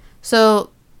 Okay,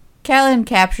 so Catelyn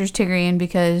captures Tyrion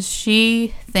because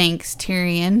she thinks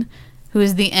Tyrion, who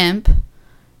is the imp,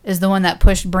 is the one that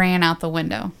pushed Bran out the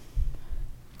window.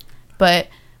 But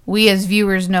we as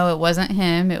viewers know it wasn't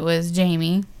him, it was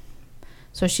Jaime.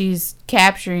 So she's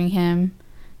capturing him,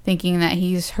 thinking that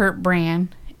he's hurt Bran,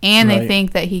 and they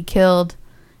think that he killed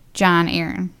Jon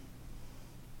Arryn.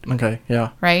 Okay,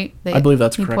 yeah. Right? I believe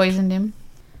that's correct. He poisoned him.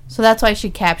 So that's why she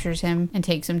captures him and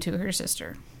takes him to her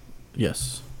sister.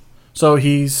 Yes. So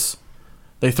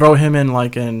they throw him in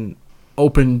like an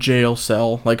open jail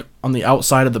cell, like on the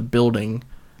outside of the building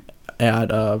at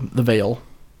the Vale.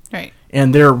 Right.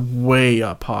 And they're way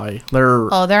up high. They're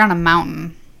on a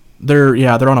mountain. They're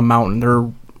on a mountain. They're,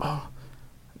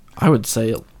 I would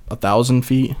say, 1,000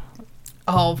 feet.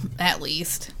 Oh, at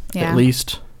least. Yeah. At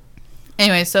least.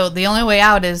 Anyway, so the only way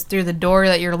out is through the door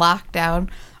that you're locked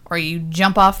down, or you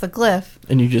jump off the cliff.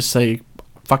 And you just say,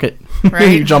 fuck it.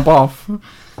 Right? You jump off.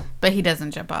 But he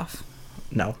doesn't jump off.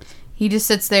 No. He just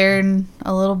sits there in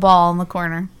a little ball in the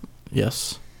corner.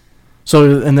 Yes.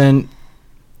 So, and then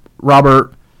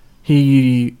Robert,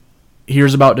 he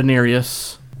hears about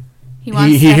Daenerys.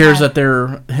 He hears that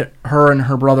her and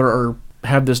her brother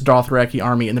have this Dothraki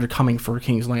army, and they're coming for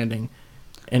King's Landing,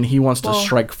 and he wants to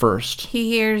strike first.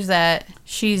 He hears that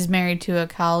she's married to a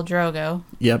Khal Drogo.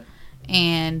 Yep.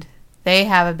 And they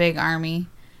have a big army,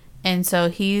 and so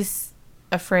he's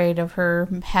afraid of her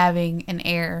having an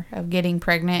heir, of getting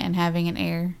pregnant and having an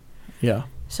heir. Yeah.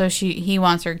 So he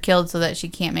wants her killed so that she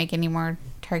can't make any more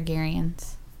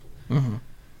Targaryens. Mm-hmm.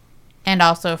 And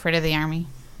also afraid of the army.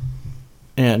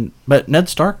 But Ned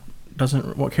Stark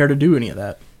doesn't care to do any of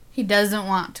that. He doesn't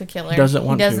want to kill her. He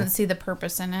doesn't see the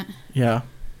purpose in it. Yeah.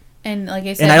 And like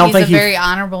I said, he's a very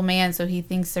honorable man, so he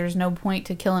thinks there's no point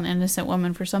to kill an innocent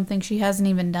woman for something she hasn't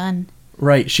even done.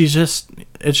 Right. It's just,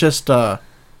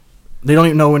 they don't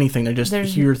even know anything. They just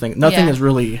hear things. Nothing is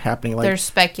really happening. Like, they're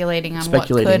speculating on what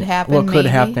could happen. What could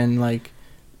happen, like,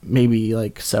 maybe,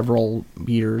 like, several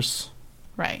years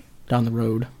down the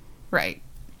road. Right.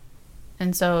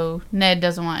 And so Ned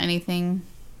doesn't want anything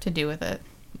to do with it.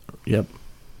 Yep.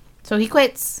 So he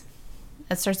quits.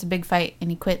 That starts a big fight,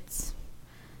 and he quits.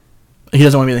 He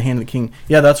doesn't want to be the hand of the king.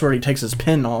 Yeah, that's where he takes his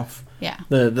pin off. Yeah.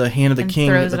 The hand of the king,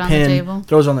 throws the pin,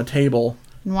 throws it on the table.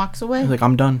 And walks away. He's like,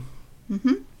 I'm done.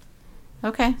 Mm-hmm.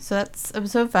 Okay, so that's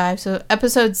episode 5. So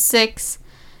episode 6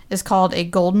 is called A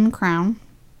Golden Crown.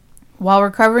 While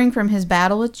recovering from his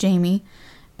battle with Jaime,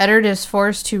 Eddard is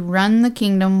forced to run the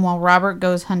kingdom while Robert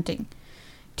goes hunting.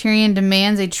 Tyrion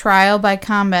demands a trial by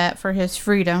combat for his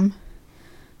freedom.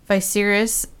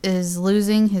 Viserys is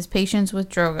losing his patience with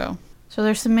Drogo. So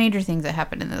there's some major things that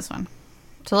happen in this one.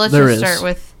 So let's just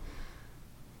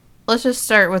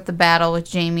start with the battle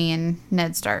with Jaime and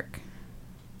Ned Stark.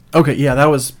 Okay, yeah, that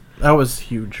was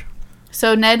huge.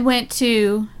 So Ned went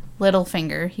to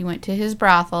Littlefinger. He went to his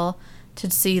brothel to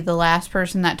see the last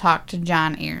person that talked to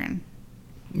Jon Arryn.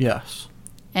 Yes.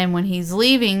 And when he's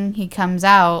leaving, he comes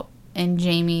out and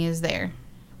Jaime is there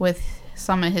with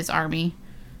some of his army.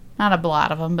 Not a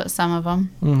lot of them, but some of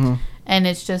them. Mm-hmm. And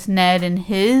it's just Ned and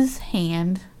his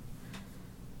hand.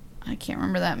 I can't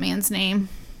remember that man's name.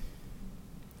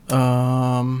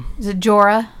 Is it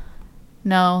Jorah?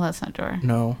 No, that's not Jorah.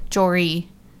 No. Jory.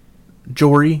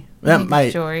 Jory? That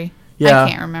might. Jory. Yeah. I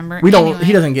can't remember. We don't. Anyway.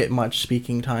 He doesn't get much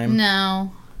speaking time.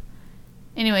 No.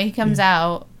 Anyway, he comes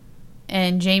out,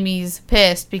 and Jaime's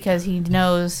pissed because he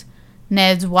knows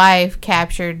Ned's wife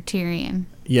captured Tyrion.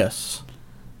 Yes.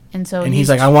 And so he's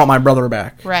like, I want my brother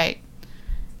back. Right.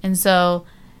 And so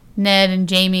Ned and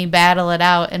Jaime battle it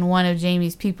out, and one of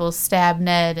Jaime's people stab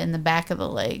Ned in the back of the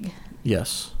leg.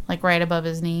 Yes. Like right above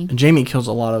his knee. And Jaime kills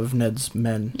a lot of Ned's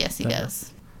men. Yes, he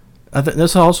does. I think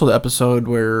this is also the episode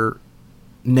where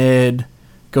Ned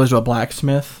goes to a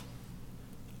blacksmith,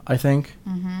 I think.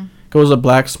 Mm-hmm. Goes to a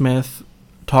blacksmith,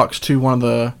 talks to one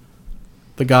of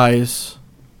the guys,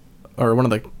 or one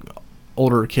of the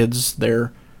older kids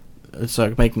there. It's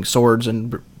making swords,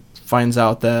 and finds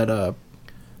out that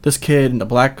this kid, the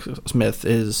blacksmith,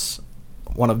 is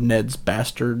one of Ned's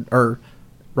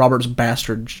Robert's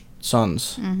bastard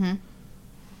sons. Mm-hmm.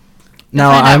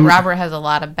 Now Robert has a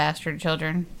lot of bastard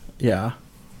children. Yeah.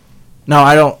 Now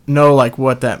I don't know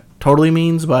what that totally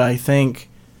means, but I think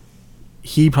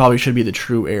he probably should be the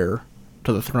true heir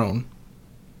to the throne.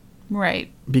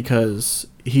 Right. Because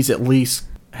he's at least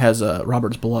has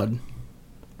Robert's blood.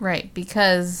 Right,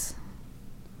 because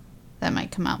that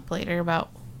might come out later about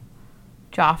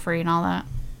Joffrey and all that.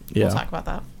 Yeah. We'll talk about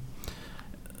that.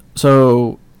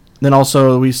 So then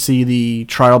also we see the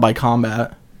trial by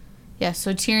combat. Yeah,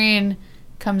 so Tyrion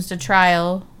comes to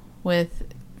trial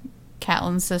with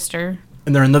Catelyn's sister.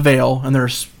 And they're in the Vale, and they're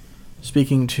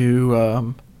speaking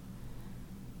to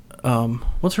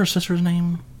what's her sister's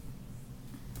name?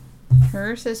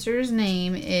 Her sister's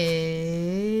name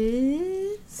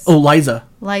is... Oh, Lysa.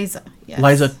 Lysa, yes.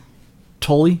 Lysa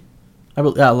Tully?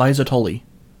 Lysa Tully.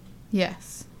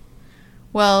 Yes.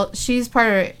 Well, she's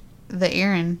part of the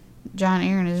Jon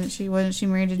Arryn, isn't she? Wasn't she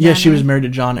married to Jon Yeah, she Arryn? was married to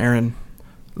Jon Arryn,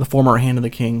 the former Hand of the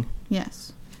King.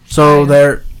 Yes. So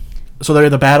there,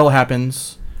 the battle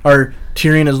happens. Or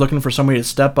Tyrion is looking for somebody to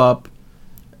step up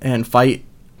and fight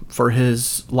for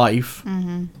his life.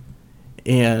 Mm-hmm.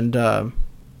 And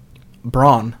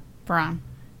Bronn.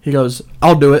 He goes,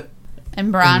 I'll do it.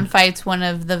 And Bronn fights one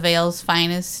of the Vale's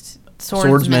finest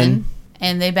swordsmen.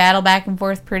 And they battle back and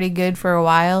forth pretty good for a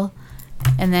while.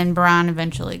 And then Bronn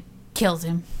eventually kills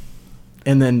him.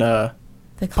 And then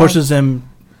pushes him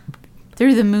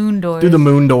through the moon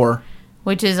door.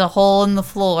 Which is a hole in the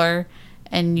floor.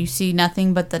 And you see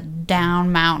nothing but the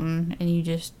down mountain. And you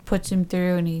just puts him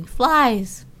through and he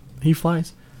flies. He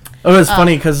flies. Oh, it's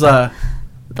funny because the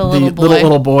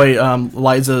little boy,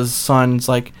 Lysa's son's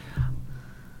like,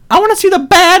 I want to see the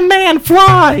bad man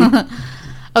fly.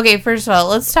 Okay, first of all,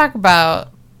 let's talk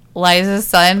about Lysa's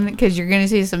son, because you're going to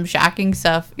see some shocking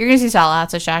stuff. You're going to see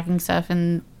lots of shocking stuff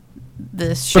in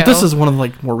this show. But this is one of more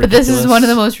ridiculous. But this is one of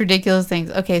the most ridiculous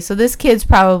things. Okay, so this kid's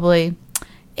probably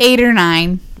 8 or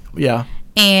 9. Yeah.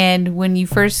 And when you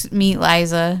first meet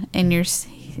Lysa and you're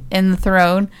in the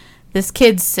throne, this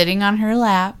kid's sitting on her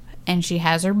lap and she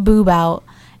has her boob out.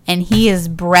 And he is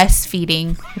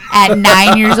breastfeeding at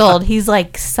 9 years old. He's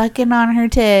sucking on her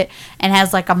tit and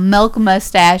has a milk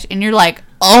mustache. And you're like,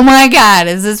 oh my God,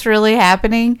 is this really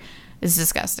happening? It's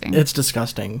disgusting. It's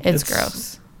disgusting. It's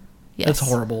gross. Yes. It's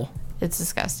horrible. It's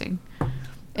disgusting.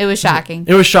 It was shocking.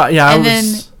 It was shocking. Yeah. And then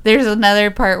there's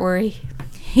another part where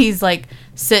he's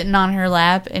sitting on her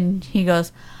lap and he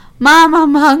goes, Mom,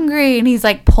 I'm hungry. And he's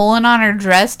pulling on her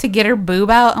dress to get her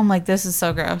boob out. I'm like, this is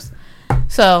so gross.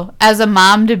 So, as a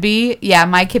mom-to-be, yeah,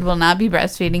 my kid will not be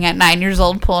breastfeeding at 9 years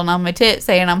old, pulling on my tit,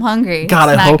 saying I'm hungry. God,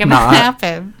 it's I hope not. Not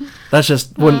happen. That's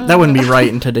just that wouldn't be right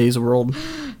in today's world.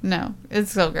 No,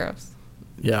 it's so gross.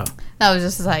 Yeah. That was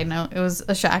just a side note. It was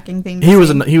a shocking thing. He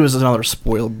was another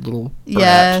spoiled little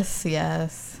brat.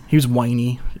 Yes. He was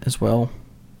whiny as well.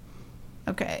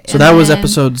 Okay. So that was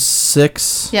episode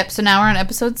 6. Yep. So now we're on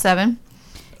episode 7,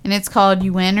 and it's called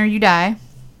 "You Win or You Die."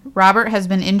 Robert has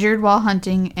been injured while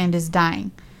hunting and is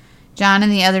dying. Jon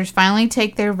and the others finally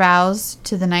take their vows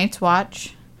to the Night's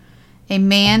Watch. A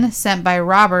man sent by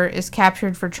Robert is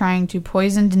captured for trying to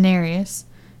poison Daenerys.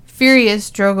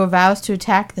 Furious, Drogo vows to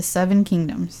attack the 7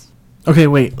 kingdoms. Okay,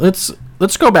 wait. Let's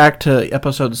go back to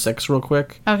episode 6 real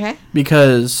quick. Okay.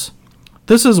 Because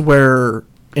this is where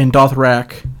in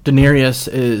Dothrak,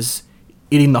 Daenerys is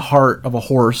eating the heart of a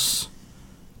horse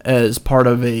as part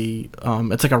of a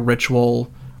it's like a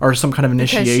ritual or some kind of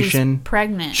initiation. She's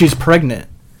pregnant. She's pregnant.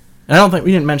 And I don't think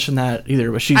we didn't mention that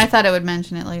either, but I thought it would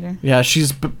mention it later. Yeah,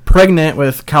 she's pregnant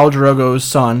with Khal Drogo's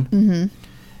son. Mm-hmm.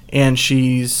 And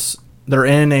they're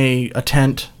in a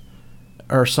tent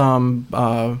or some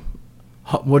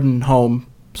wooden home.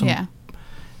 Yeah.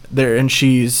 There, and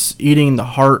she's eating the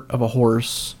heart of a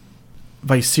horse.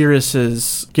 Viserys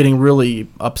is getting really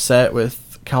upset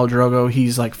with Khal Drogo.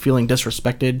 He's like feeling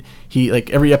disrespected. He like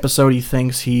every episode he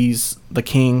thinks he's the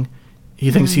king.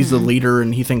 He thinks he's the leader,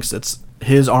 and he thinks it's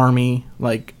his army.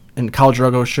 Like, and Khal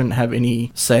Drogo shouldn't have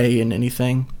any say in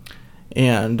anything.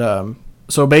 And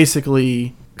so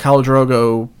basically, Khal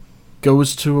Drogo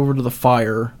goes over to the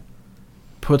fire,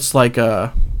 puts like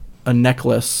a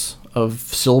necklace of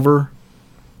silver,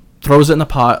 throws it in the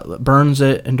pot, burns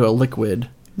it into a liquid,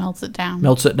 melts it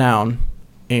down,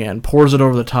 and pours it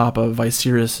over the top of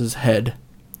Viserys' head.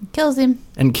 Kills him.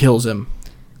 And kills him.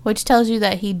 Which tells you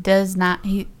that he does not...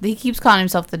 He keeps calling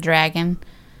himself the dragon.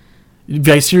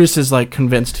 Viserys is like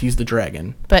convinced he's the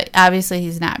dragon. But obviously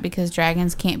he's not, because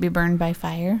dragons can't be burned by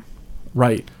fire.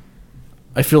 Right.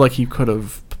 I feel like he could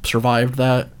have survived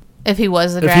that. If he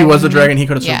was the dragon. If he was the dragon, he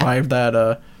could have survived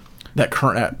that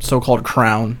so-called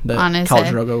crown that Khal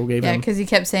Drogo gave him. Yeah, because he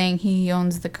kept saying he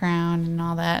owns the crown and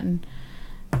all that. And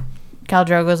Khal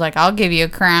Drogo's like, I'll give you a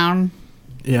crown.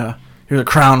 Yeah. Here's a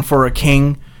crown for a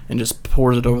king, and just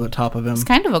pours it over the top of him. It's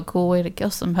kind of a cool way to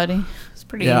kill somebody. It's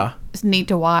pretty It's neat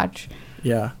to watch.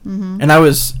 Yeah. Mm-hmm. And I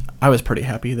was pretty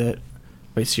happy that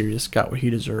Viserys got what he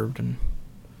deserved, and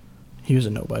he was a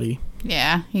nobody.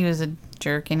 Yeah, he was a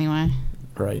jerk anyway.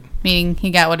 Right. Meaning he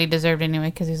got what he deserved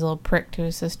anyway, because he's a little prick to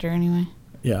his sister anyway.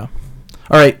 Yeah.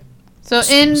 All right. So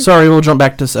sorry, we'll jump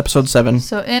back to episode 7.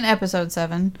 So in episode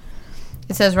 7,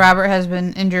 it says Robert has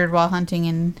been injured while hunting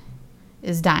and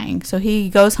is dying. So he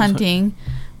goes hunting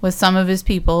with some of his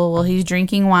people. Well, he's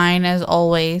drinking wine as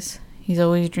always. He's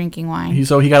always drinking wine.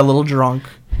 So he got a little drunk.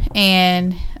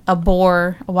 And a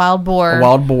wild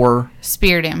boar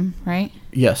speared him, right?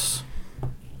 Yes.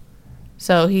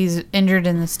 So he's injured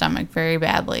in the stomach very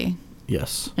badly.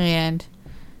 Yes. And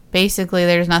basically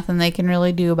there's nothing they can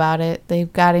really do about it.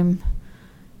 They've got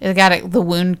the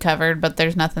wound covered, but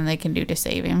there's nothing they can do to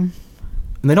save him.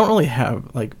 And they don't really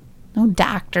have, like... No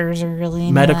doctors are really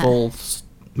into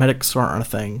medics aren't a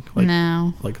thing.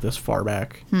 No. Like this far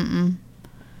back. Mm-mm.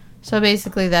 So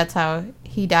basically that's how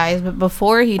he dies. But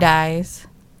before he dies,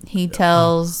 he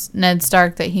tells Ned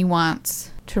Stark that he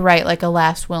wants to write like a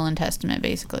last will and testament,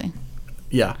 basically.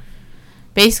 Yeah.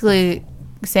 Basically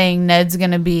saying Ned's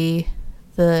going to be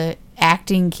the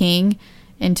acting king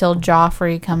until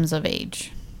Joffrey comes of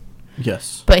age.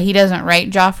 Yes. But he doesn't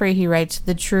write Joffrey. He writes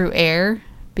the true heir,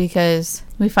 because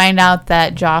we find out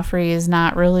that Joffrey is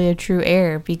not really a true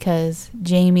heir, because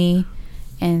Jaime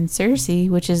and Cersei,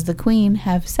 which is the queen,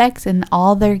 have sex, and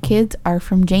all their kids are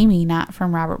from Jaime, not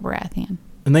from Robert Baratheon.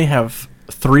 And they have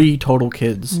 3 total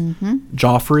kids. Mm-hmm.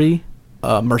 Joffrey,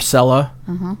 Myrcella,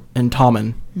 and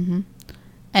Tommen. Mm-hmm.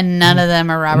 And none of them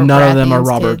are Robert Baratheon's None of them are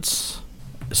Robert's.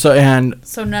 Kids.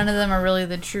 So none of them are really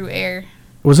the true heir.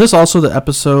 Was this also the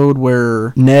episode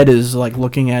where Ned is like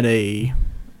looking at a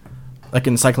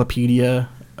encyclopedia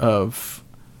of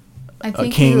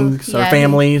kings or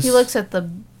families? He looks at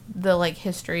the like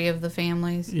history of the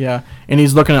families. Yeah, and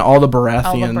he's looking at all the Baratheons.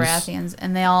 All the Baratheons,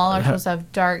 and they all are supposed to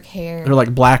have dark hair. They're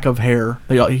like black of hair.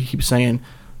 He keeps saying,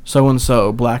 so and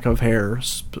so black of hair,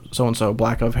 so and so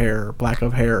black of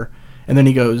hair, and then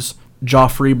he goes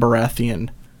Joffrey Baratheon,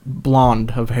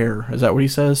 blonde of hair. Is that what he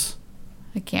says?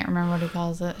 I can't remember what he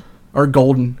calls it. Or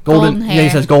golden hair. Yeah, he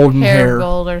says golden hair.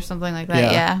 Gold or something like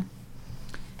that. Yeah.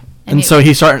 And so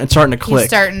it's starting to click. He's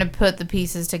starting to put the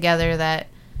pieces together that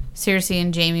Cersei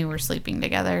and Jaime were sleeping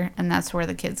together, and that's where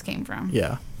the kids came from.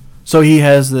 Yeah. So he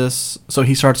has this. So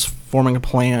he starts forming a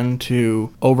plan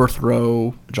to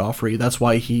overthrow Joffrey. That's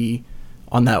why he,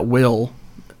 on that will,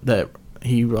 that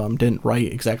he didn't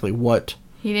write exactly what.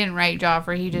 He didn't write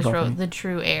Joffrey. He just wrote the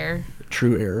true heir.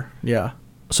 True heir. Yeah.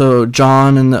 So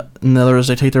Jon and the others,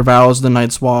 they take their vows. The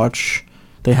Night's Watch.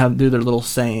 They do their little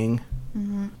saying.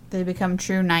 Mm-hmm. They become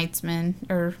true knightsmen,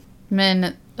 or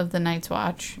men of the Night's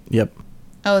Watch. Yep.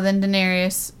 Oh, then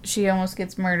Daenerys, she almost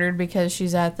gets murdered because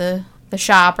she's at the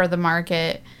shop or the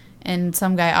market, and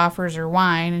some guy offers her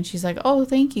wine, and she's like, oh,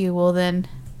 thank you. Well, then,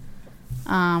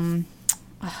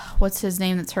 what's his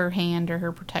name that's her hand or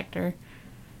her protector?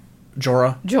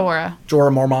 Jorah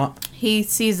Mormont. He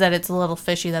sees that it's a little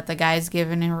fishy that the guy's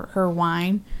giving her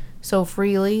wine so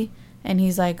freely, and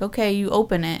he's like, okay, you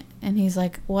open it. And he's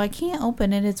like, well, I can't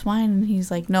open it, it's wine. And he's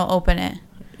like, no, open it.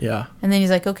 Yeah. And then he's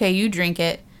like, okay, you drink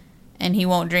it. and he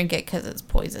won't drink it because it's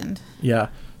poisoned. Yeah.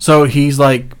 So he's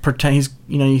like,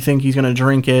 you think he's going to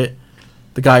drink it.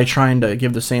 The guy trying to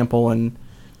give the sample, and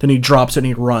then he drops it and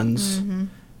he runs. Mm-hmm.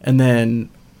 And then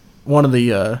one of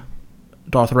the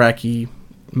Dothraki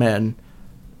men,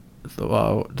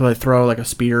 do they throw like a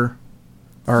spear?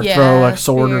 Or throw like a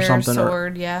sword or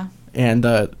something? Yeah. And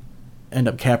end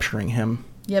up capturing him.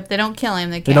 Yep, they don't kill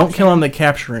him. They don't kill him, they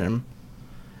capture him.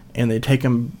 And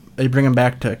they bring him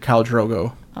back to Khal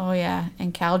Drogo. Oh, yeah.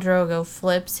 And Khal Drogo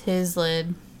flips his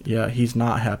lid. Yeah, he's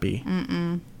not happy.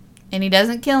 Mm-mm. And he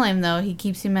doesn't kill him, though. He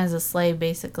keeps him as a slave,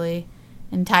 basically.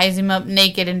 And ties him up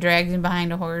naked and drags him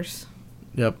behind a horse.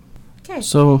 Yep. Okay.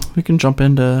 So we can jump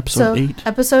into episode 8.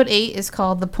 Episode 8 is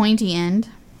called The Pointy End.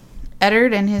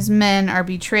 Eddard and his men are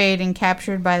betrayed and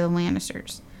captured by the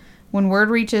Lannisters. When word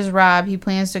reaches Robb, he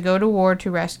plans to go to war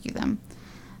to rescue them.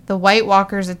 The White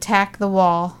Walkers attack the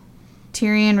wall.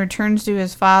 Tyrion returns to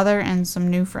his father and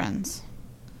some new friends.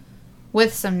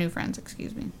 With some new friends,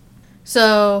 excuse me.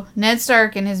 So, Ned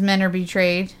Stark and his men are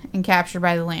betrayed and captured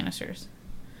by the Lannisters.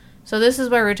 So this is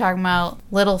where we're talking about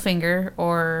Littlefinger,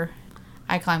 or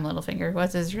I call him Littlefinger.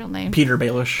 What's his real name? Peter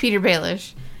Baelish. Peter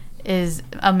Baelish is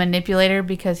a manipulator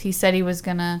because he said he was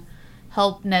going to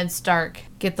help Ned Stark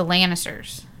get the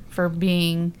Lannisters for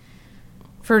Jaime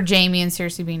and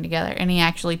Cersei being together. And he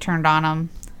actually turned on him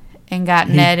and got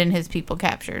Ned and his people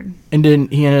captured. And then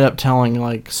he ended up telling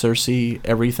like Cersei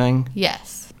everything?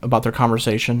 Yes. About their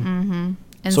conversation? Mm-hmm.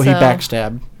 And so he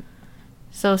backstabbed.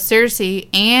 So Cersei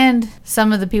and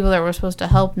some of the people that were supposed to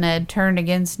help Ned turned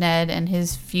against Ned and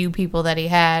his few people that he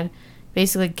had.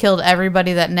 Basically killed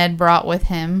everybody that Ned brought with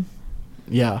him.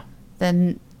 Yeah.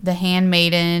 Then the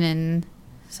handmaiden and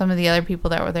some of the other people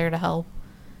that were there to help.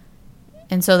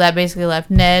 And so that basically left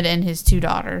Ned and his 2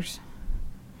 daughters.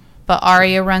 But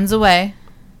Arya runs away.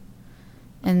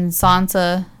 And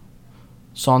Sansa,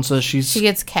 she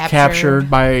gets captured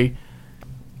by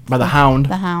the Hound.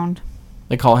 The Hound.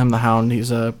 They call him the Hound.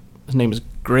 His name is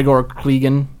Gregor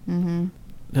Clegane. Mm-hmm.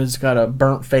 He's got a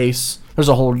burnt face. There's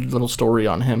a whole little story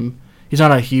on him. He's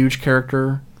not a huge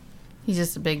character. He's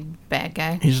just a big bad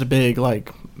guy. He's just a big,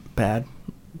 like, bad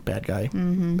guy.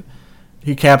 Mm-hmm.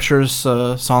 He captures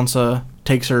Sansa,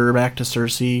 takes her back to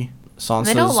Cersei.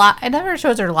 It never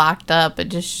shows her locked up. It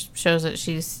just shows that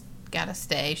she's got to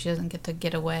stay. She doesn't get to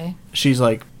get away. She's,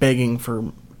 like, begging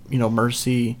for,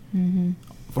 mercy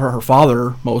for her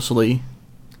father, mostly.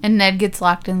 And Ned gets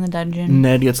locked in the dungeon. And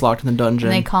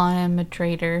they call him a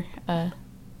traitor. A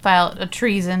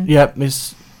treason. Yep.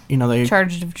 They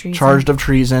charged of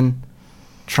treason,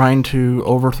 trying to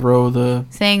overthrow the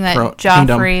saying that Joffrey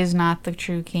kingdom. Is not the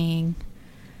true king,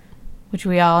 which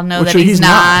we all know that he's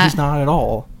not. He's not at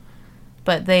all.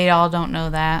 But they all don't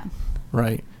know that.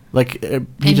 Right. Like and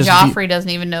Joffrey doesn't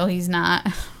even know he's not.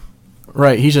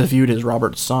 Right. He's just viewed as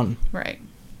Robert's son. Right.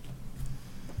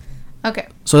 Okay.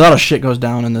 So a lot of shit goes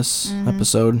down in this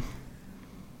episode.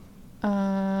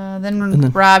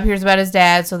 Then Robb hears about his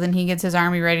dad, so then he gets his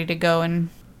army ready to go and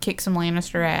kick some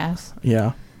Lannister ass.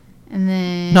 Yeah. And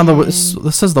then... No, this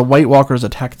says the White Walkers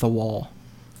attacked the wall.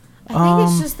 I think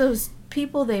it's just those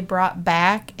people they brought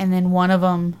back, and then one of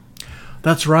them...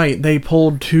 That's right. They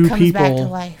pulled 2 comes people... back to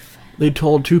life. They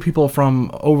told 2 people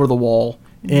from over the wall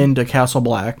into Castle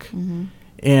Black,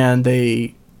 and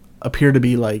they appear to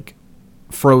be, like,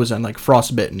 frozen, like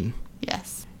frostbitten.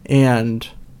 Yes. And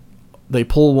they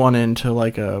pull one into,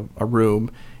 like, a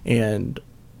room, and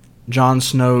Jon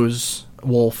Snow's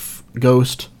wolf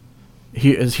ghost,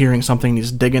 he is hearing something.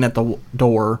 He's digging at the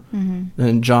door.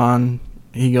 And Jon,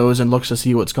 he goes and looks to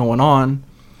see what's going on,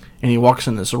 and he walks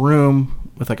in this room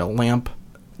with like a lamp.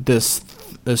 This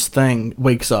thing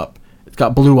wakes up. It's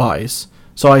got blue eyes.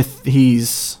 So I'm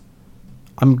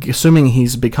assuming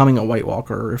he's becoming a White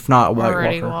Walker, if not a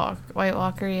White Walker. White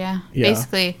Walker, yeah.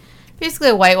 Basically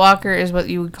a White Walker is what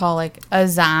you would call like a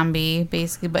zombie,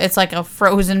 basically, but it's like a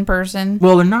frozen person.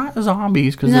 Well, they're not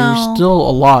zombies because they're still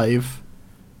alive.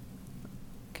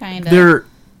 Kind of.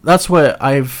 That's what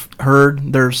I've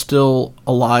heard. They're still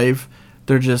alive.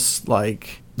 They're just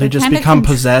like they just become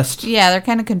possessed. Yeah, they're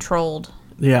kind of controlled.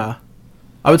 Yeah,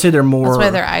 I would say they're more. That's why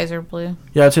their eyes are blue.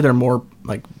 Yeah, I'd say they're more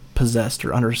like possessed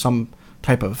or under some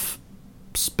type of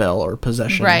spell or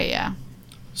possession. Right. Yeah.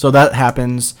 So that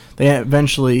happens. They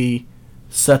eventually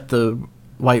set the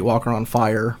White Walker on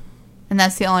fire. And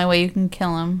that's the only way you can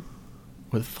kill him.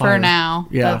 With fire. For now.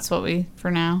 Yeah. That's what for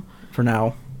now. For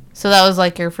now. So that was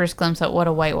like your first glimpse at what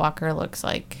a White Walker looks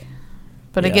like.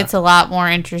 But it gets a lot more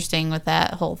interesting with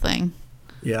that whole thing.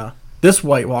 Yeah. This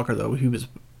White Walker, though, he was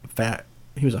fat.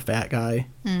 He was a fat guy.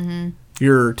 Mm-hmm.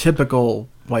 Your typical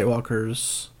White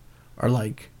Walkers are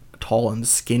like tall and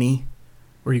skinny.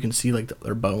 where you can see like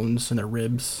their bones and their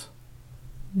ribs.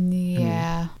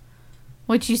 Yeah.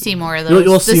 Which you see more of those.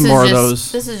 You'll see more of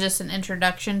those. This is just an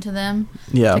introduction to them.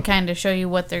 Yeah. To kind of show you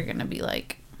what they're going to be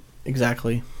like.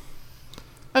 Exactly.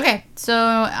 Okay, so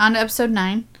on to episode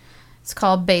 9. It's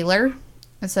called Baylor.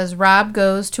 It says, Robb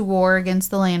goes to war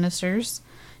against the Lannisters.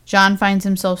 Jon finds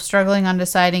himself struggling on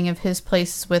deciding if his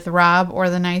place is with Robb or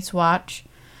the Night's Watch.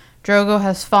 Drogo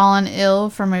has fallen ill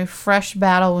from a fresh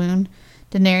battle wound.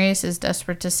 Daenerys is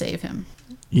desperate to save him.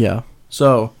 Yeah.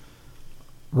 So,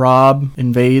 Robb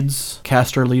invades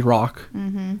Casterly Rock,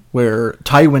 where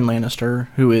Tywin Lannister,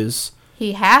 who is...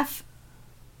 He half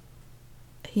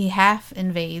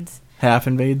invades. Half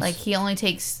invades? Like,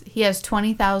 he has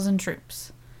 20,000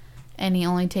 troops, and he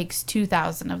only takes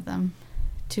 2,000 of them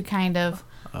to kind of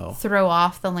throw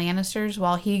off the Lannisters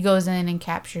while he goes in and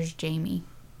captures Jaime.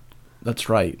 That's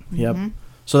right. Yep.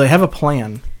 So they have a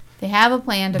plan. They have a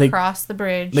plan to cross the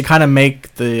bridge. They kind of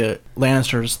make the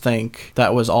Lannisters think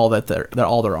that was all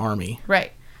all their army.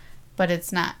 Right. But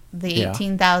it's not. The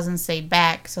 18,000 stayed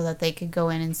back so that they could go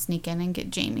in and sneak in and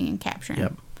get Jaime and capture him.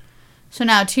 Yep. So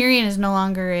now Tyrion is no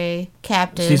longer a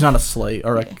captive. So he's not a slave,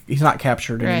 or he's not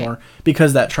captured anymore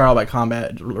because that trial by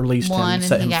combat released him, set him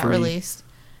free. And he got released.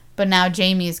 But now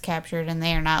Jaime is captured, and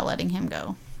they are not letting him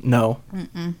go. No.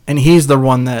 And he's the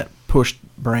one that pushed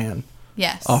Bran.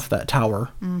 Yes. Off that tower.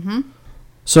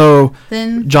 So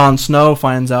then Jon Snow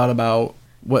finds out about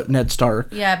what Ned Stark.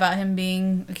 Yeah, about him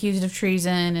being accused of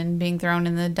treason and being thrown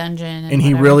in the dungeon. And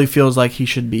he really feels like he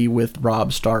should be with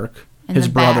Robb Stark, his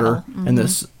brother, in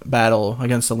this battle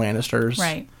against the Lannisters.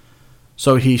 Right.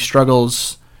 So he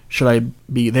struggles, should I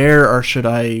be there or should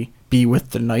I be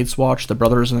with the Night's Watch, the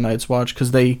brothers of the Night's Watch?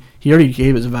 Because he already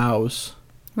gave his vows.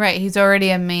 Right, he's already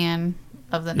a man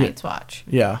of the Night's Watch.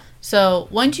 Yeah. So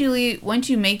once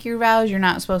you make your vows, you're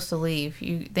not supposed to leave.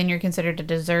 Then you're considered a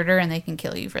deserter, and they can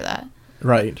kill you for that.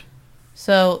 Right.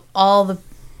 So not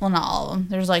all of them.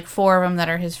 There's like 4 of them that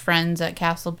are his friends at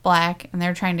Castle Black, and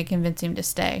they're trying to convince him to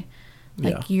stay.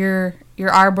 Like, you're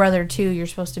our brother too. You're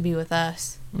supposed to be with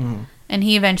us. Mm. And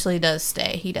he eventually does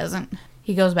stay. He doesn't.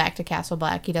 He goes back to Castle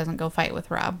Black. He doesn't go fight with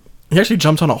Robb. He actually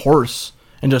jumps on a horse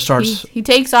and just starts. He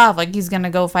takes off like he's gonna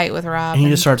go fight with Robb. And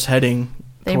he just starts heading.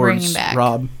 They bring him back.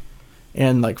 Robb.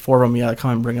 And like 4 of them,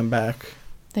 come and bring him back.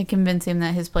 They convince him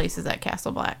that his place is at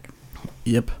Castle Black.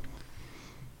 Yep.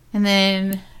 And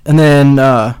then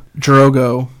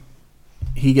Drogo,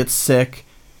 he gets sick.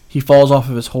 He falls off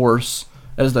of his horse.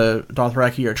 As the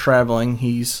Dothraki are traveling,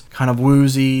 he's kind of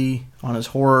woozy on his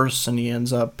horse, and he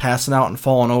ends up passing out and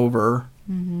falling over.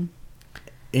 Mm-hmm.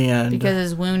 And because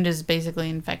his wound is basically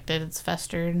infected. It's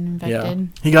festered and infected.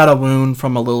 Yeah. He got a wound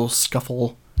from a little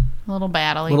scuffle. A little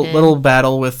battle little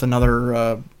battle with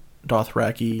another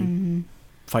Dothraki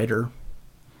fighter.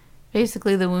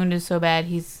 Basically, the wound is so bad,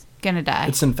 he's going to die.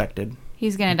 It's infected.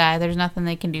 He's going to die. There's nothing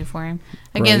they can do for him.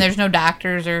 Again, there's no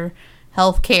doctors or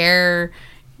health care,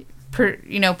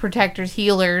 protectors,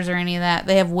 healers, or any of that.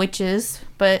 They have witches,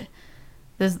 but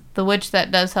the witch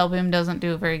that does help him doesn't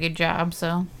do a very good job,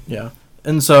 so. Yeah.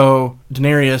 And so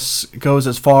Daenerys goes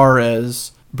as far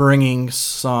as bringing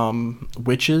some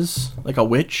witches, like a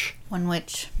witch. One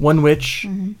witch.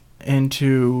 And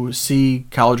to see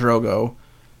Khal Drogo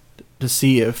to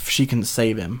see if she can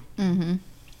save him. Mm-hmm.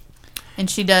 And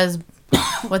she does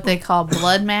what they call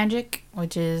blood magic,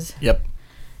 which is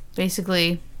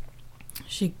basically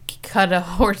she cut a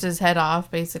horse's head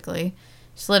off, basically,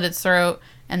 slit its throat,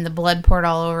 and the blood poured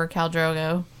all over Khal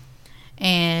Drogo.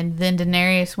 And then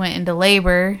Daenerys went into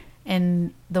labor,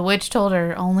 and the witch told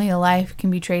her only a life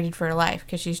can be traded for a life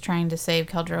because she's trying to save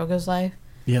Khal Drogo's life.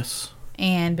 Yes.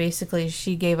 And basically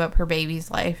she gave up her baby's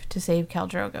life to save Khal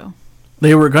Drogo.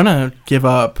 They were going to give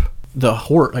up the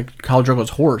horse, like Khal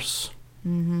Drogo's horse.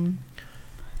 Mm-hmm.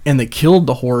 And they killed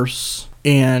the horse,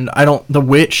 and the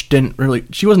witch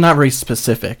she was not very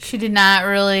specific. She did not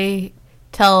really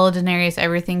tell Daenerys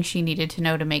everything she needed to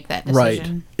know to make that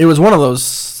decision. Right. It was one of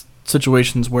those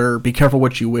situations where be careful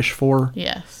what you wish for.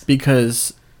 Yes.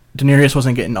 Because Daenerys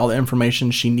wasn't getting all the information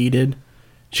she needed.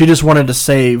 She just wanted to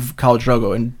save Khal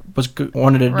Drogo and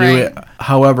wanted to do it.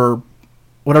 However,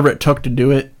 whatever it took to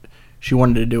do it, she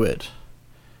wanted to do it.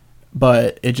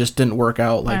 But it just didn't work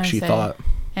out like she thought.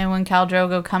 And when Khal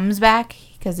Drogo comes back,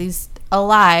 because he's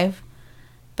alive,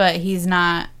 but he's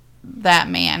not that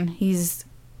man. He's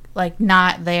like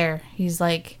not there. He's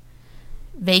like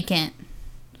vacant.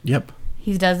 Yep.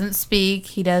 He doesn't speak.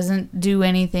 He doesn't do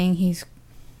anything.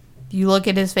 You look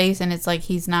at his face and it's like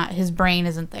his brain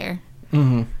isn't there.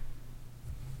 Mm-hmm.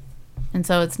 And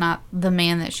so it's not the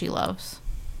man that she loves.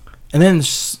 And then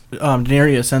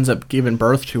Daenerys ends up giving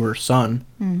birth to her son.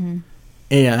 Mm-hmm.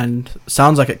 and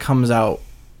sounds like it comes out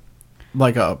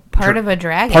like a part of a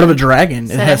dragon. Part of a dragon.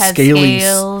 So it has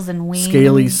scales and wings.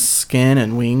 Scaly skin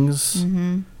and wings.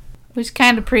 Mm-hmm. Which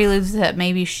kind of preludes that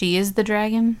maybe she is the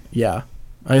dragon. Yeah.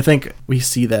 I think we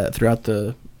see that throughout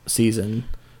the season.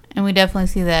 And we definitely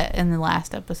see that in the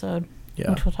last episode,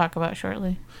 which we'll talk about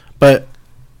shortly. But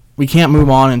we can't move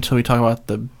on until we talk about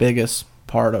the biggest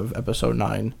part of episode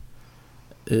 9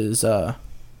 is the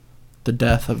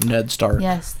death of Ned Stark.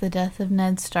 Yes, the death of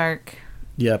Ned Stark.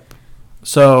 Yep.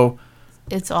 So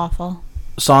it's awful.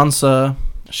 Sansa,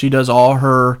 she does all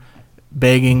her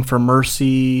begging for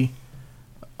mercy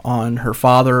on her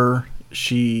father.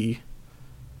 She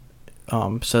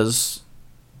says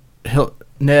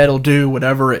Ned will do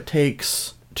whatever it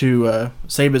takes to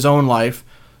save his own life.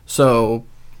 So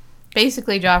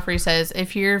basically, Joffrey says,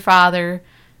 if your father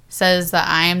says that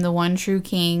I am the one true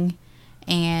king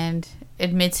and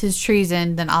admits his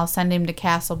treason, then I'll send him to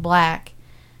Castle Black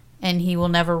and he will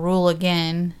never rule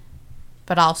again,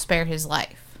 but I'll spare his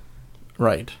life.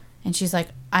 Right. And she's like,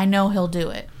 I know he'll do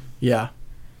it. Yeah.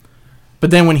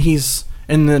 But then when he's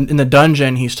in the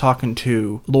dungeon, he's talking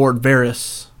to Lord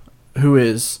Varys, who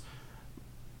is,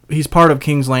 he's part of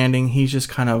King's Landing. He's just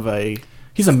kind of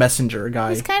he's a messenger guy.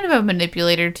 He's kind of a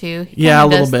manipulator too. He a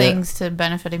little does bit. Things to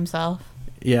benefit himself.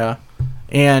 Yeah.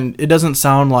 And it doesn't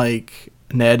sound like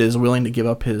Ned is willing to give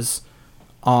up his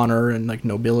honor and like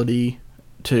nobility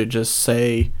to just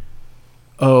say,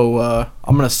 I'm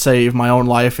going to save my own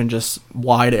life and just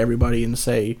lie to everybody and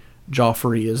say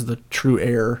Joffrey is the true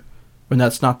heir, when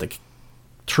that's not the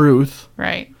truth.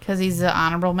 Right, because he's the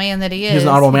honorable man that he is. He's an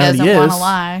honorable man that he is. He doesn't want to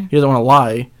lie. He doesn't want to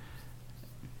lie.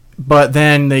 But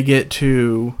then they get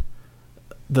to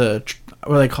what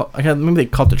they call, maybe they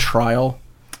call it the trial.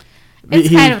 It's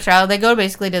kind of a trial. They go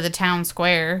basically to the town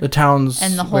square. The town's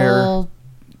and the square. whole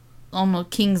almost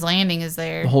King's Landing is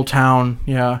there. The whole town,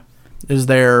 is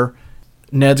there.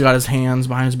 Ned's got his hands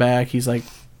behind his back. He's like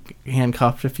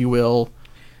handcuffed, if you will,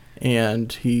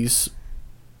 and he's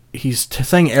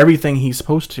saying everything he's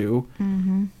supposed to.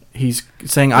 Mm-hmm. He's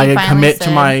saying, I commit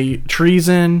to my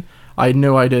treason. I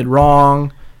know I did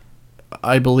wrong.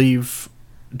 I believe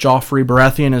Joffrey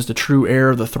Baratheon is the true heir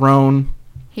of the throne.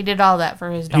 He did all that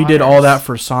for his daughters. He did all that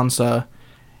for Sansa.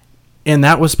 And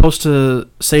that was supposed to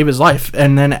save his life.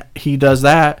 And then he does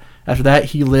that. After that,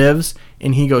 he lives,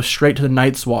 and he goes straight to the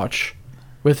Night's Watch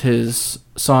with his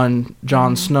son,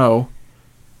 Jon Snow.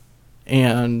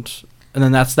 And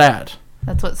then that's that.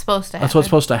 That's what's supposed to happen. That's what's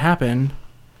supposed to happen.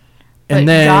 But and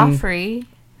then Joffrey,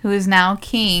 who is now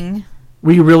king,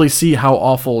 we really see how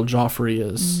awful Joffrey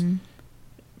is. Mm-hmm.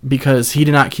 Because he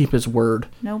did not keep his word.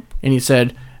 Nope. And he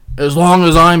said, as long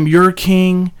as I'm your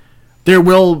king, there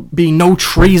will be no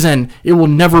treason. It will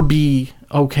never be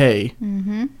okay.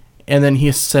 Mm-hmm. And then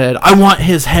he said, I want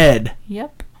his head.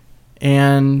 Yep.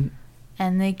 And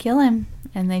they kill him.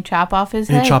 And they chop off his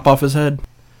head. They chop off his head.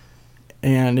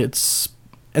 And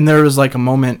there was like a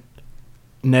moment,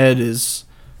 Ned is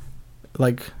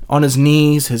like on his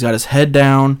knees, he's got his head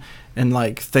down, and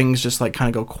like things just like kind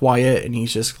of go quiet, and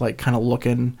he's just like kind of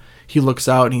looking. He looks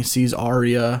out and he sees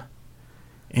Arya,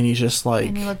 and he's just like,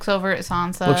 and he looks over at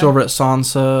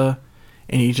Sansa,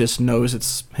 and he just knows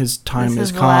it's his time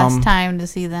is come. The last time to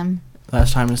see them.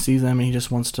 Last time to see them, and he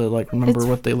just wants to like remember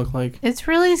what they look like. It's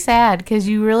really sad because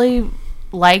you really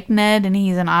like Ned, and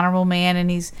he's an honorable man, and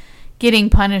he's getting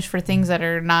punished for things that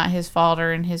are not his fault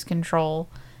or in his control,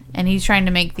 and he's trying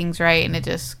to make things right, and it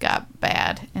just got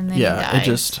bad, and then he dies. It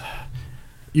just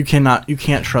you can't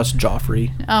trust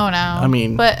Joffrey. Oh no, I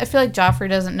mean, but I feel like Joffrey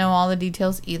doesn't know all the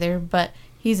details either, but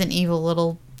he's an evil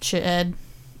little shithead.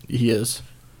 He is.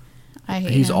 I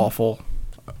hate He's him. awful.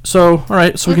 So all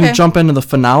right, so we can jump into the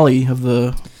finale of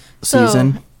the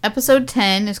season. Episode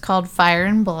 10 is called Fire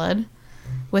and Blood.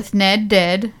 With Ned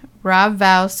dead, Robb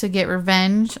vows to get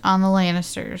revenge on the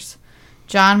Lannisters.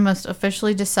 Jon must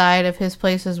officially decide if his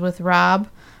place is with Robb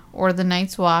or the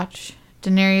Night's Watch.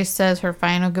 Daenerys says her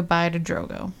final goodbye to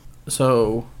Drogo.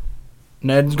 So,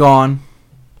 Ned's gone,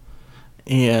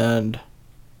 and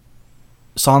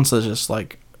Sansa's just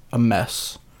like a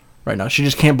mess right now. She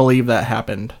just can't believe that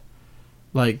happened.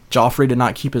 Like, Joffrey did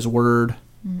not keep his word,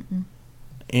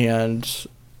 and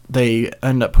they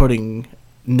end up putting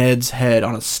Ned's head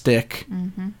on a stick,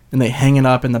 and they hang it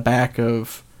up in the back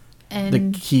of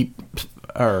the keep,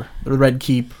 or the Red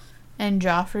Keep. And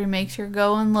Joffrey makes her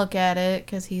go and look at it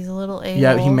because he's a little a-hole.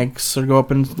 Yeah, he makes her go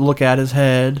up and look at his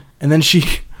head. And then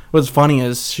what's funny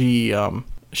is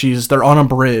they're on a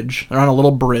bridge. They're on a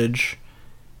little bridge,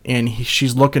 and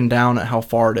she's looking down at how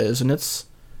far it is, and it's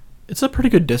a pretty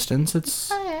good distance.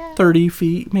 It's 30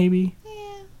 feet maybe.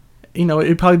 Yeah.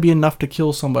 it'd probably be enough to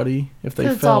kill somebody if they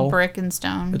fell. It's all brick and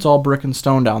stone. It's all brick and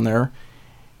stone down there.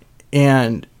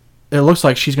 And it looks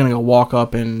like she's going to go walk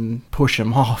up and push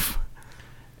him off.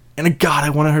 And God, I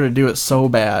wanted her to do it so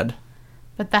bad.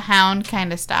 But the Hound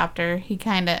kind of stopped her.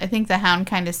 I think the Hound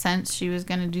kind of sensed she was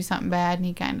going to do something bad, and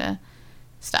he kind of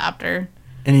stopped her.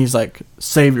 And he's like,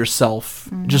 save yourself.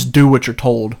 Just do what you're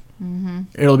told. Mm-hmm.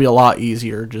 It'll be a lot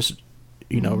easier. Just,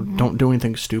 don't do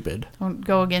anything stupid. Don't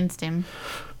go against him.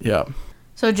 Yeah.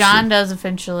 So Jon does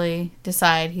eventually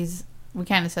decide we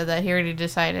kind of said that. He already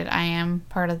decided, I am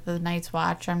part of the Night's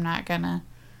Watch. I'm not going to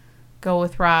go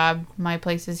with Robb. My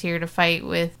place is here to fight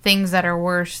with things that are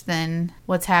worse than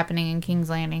what's happening in King's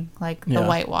Landing, like the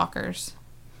White Walkers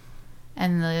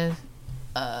and the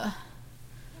Wildlings.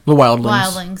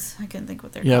 Wildlings. I couldn't think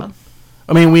what they're called.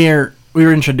 I mean, we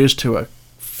were introduced to a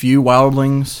few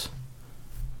Wildlings.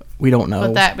 We don't know.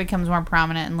 But that becomes more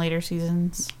prominent in later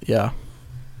seasons. Yeah.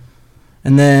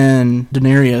 And then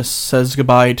Daenerys says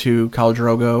goodbye to Khal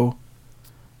Drogo.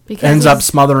 Because ends up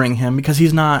smothering him because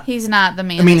he's not the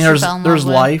man. I mean, there's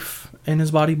life in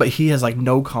his body, but he has like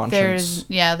no conscience.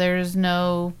 There's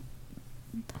no.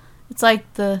 It's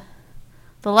like the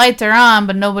lights are on,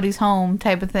 but nobody's home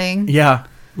type of thing. Yeah,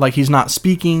 like he's not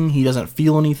speaking. He doesn't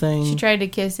feel anything. She tried to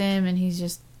kiss him, and he's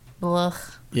just ugh.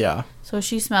 Yeah. So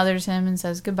she smothers him and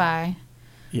says goodbye.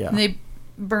 Yeah. And they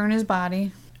burn his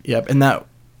body. Yep, and that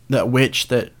witch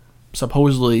that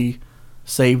supposedly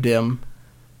saved him.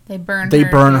 They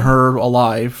burn her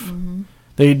alive. Mm-hmm.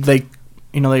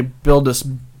 They build this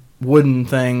wooden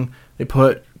thing. They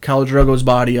put Khal Drogo's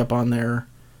body up on there.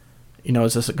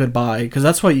 It's just a goodbye, because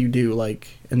that's what you do. Like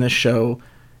in this show,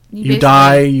 you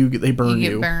die, they burn you. You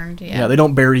get burned. Yeah. Yeah, they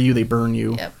don't bury you; they burn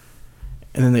you. Yep.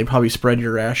 And then they probably spread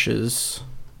your ashes.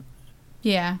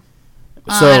 Yeah.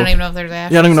 So I don't even know if there's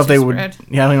ashes. Yeah, I don't even know if they would.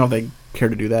 Yeah, I don't even know if they care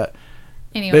to do that.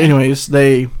 Anyway. But anyways,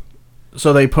 they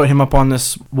put him up on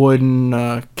this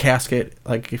wooden casket,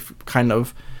 like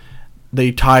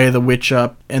they tie the witch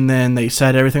up, and then they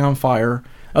set everything on fire.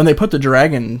 And they put the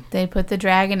dragon. They put the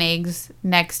dragon eggs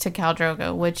next to Khal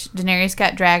Drogo, which Daenerys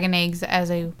got dragon eggs as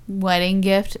a wedding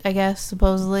gift, I guess,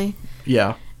 supposedly.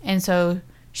 Yeah. And so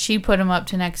she put them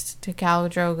up next to Khal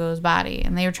Drogo's body,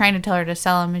 and they were trying to tell her to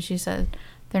sell them, and she said,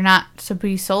 they're not to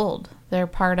be sold. They're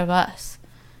part of us.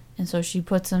 And so she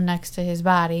puts them next to his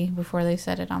body before they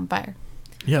set it on fire.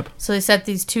 Yep. So they set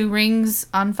these 2 rings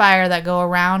on fire that go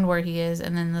around where he is,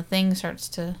 and then the thing starts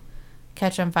to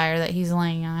catch on fire that he's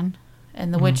laying on,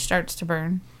 and the witch starts to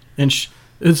burn. And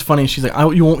it's funny. She's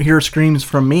like, you won't hear screams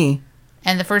from me.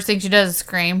 And the first thing she does is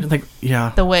scream. Like,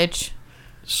 yeah. The witch.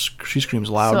 She screams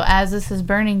loud. So as this is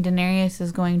burning, Daenerys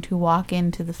is going to walk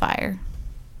into the fire.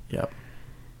 Yep.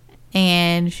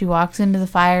 And she walks into the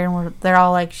fire, and they're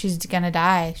all like, she's going to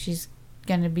die. She's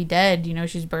going to be dead.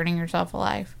 She's burning herself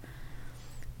alive.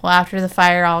 Well, after the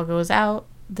fire all goes out,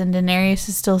 then Daenerys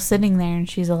is still sitting there, and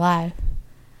she's alive.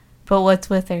 But what's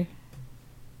with her?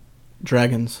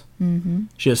 Dragons. Mm-hmm.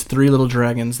 She has 3 little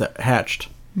dragons that hatched.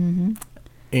 Mm-hmm.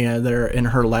 And they're in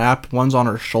her lap. One's on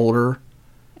her shoulder.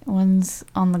 One's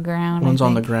on the ground. One's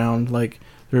on the ground. Like,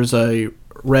 there's a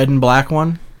red and black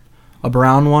one, a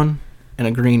brown one, and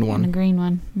a green one. And a green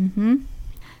one. Mm-hmm.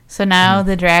 So now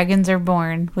the dragons are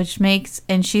born,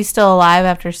 and she's still alive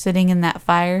after sitting in that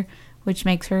fire, which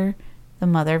makes her the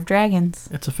mother of dragons.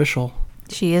 It's official.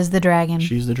 She is the dragon.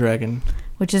 She's the dragon.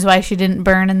 Which is why she didn't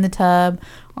burn in the tub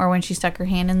or when she stuck her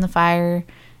hand in the fire,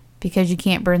 because you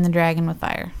can't burn the dragon with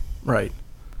fire. Right.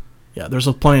 Yeah,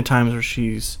 there's plenty of times where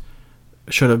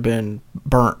should have been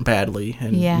burnt badly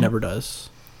and never does.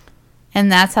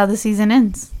 And that's how the season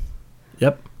ends.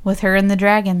 Yep. With her and the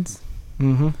dragons.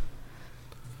 Mm-hmm.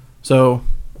 So,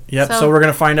 yep. So we're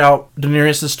going to find out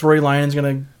Daenerys' storyline is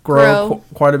going to grow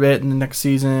quite a bit in the next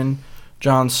season.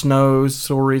 Jon Snow's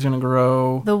story is going to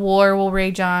grow. The war will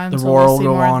rage on. The war will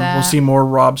go on. We'll see more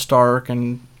Robb Stark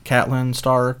and Catelyn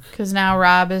Stark. Because now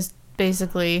Robb is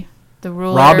basically the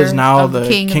ruler. Robb is now the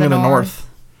king of the North.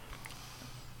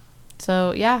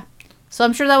 So, yeah. So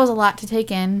I'm sure that was a lot to take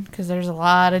in, because there's a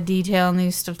lot of detail in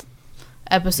these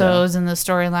episodes and the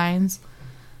storylines.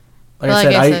 Like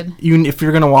I said, if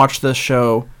you're going to watch this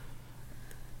show,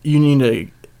 you need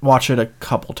to watch it a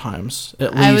couple times.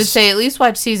 At least. I would say at least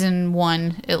watch season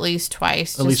 1 at least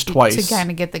twice. At least twice. To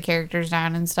kind of get the characters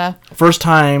down and stuff. The first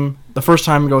time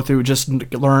go through, just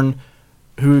learn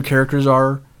who the characters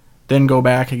are, then go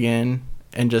back again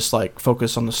and just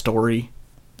focus on the story.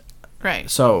 Right.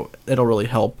 So it'll really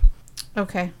help.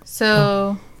 Okay.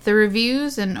 So the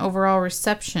reviews and overall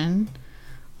reception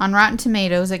on Rotten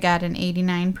Tomatoes, it got an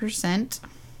 89%.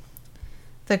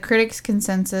 The critics'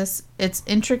 consensus: its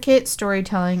intricate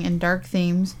storytelling and dark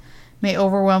themes may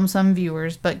overwhelm some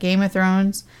viewers, but Game of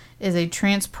Thrones is a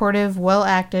transportive,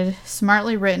 well-acted,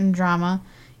 smartly written drama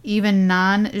even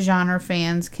non-genre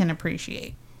fans can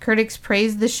appreciate. Critics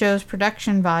praised the show's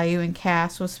production value and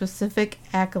cast with specific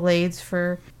accolades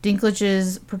for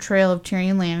Dinklage's portrayal of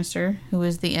Tyrion Lannister, who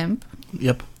is the Imp.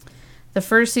 Yep. The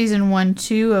first season won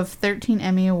 2 of 13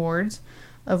 Emmy Awards,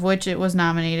 of which it was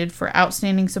nominated for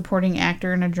Outstanding Supporting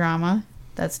Actor in a Drama,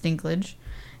 that's Dinklage,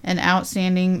 and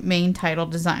Outstanding Main Title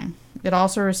Design. It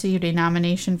also received a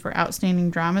nomination for Outstanding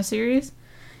Drama Series.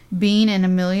 Bean and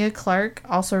Emilia Clarke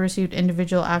also received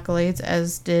individual accolades,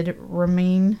 as did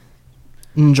Ramin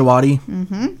Djawadi.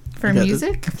 for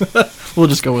music. We'll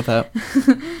just go with that.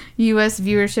 U.S.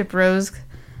 viewership rose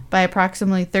by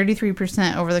approximately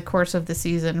 33% over the course of the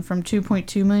season, from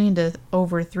 2.2 million to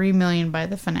over 3 million by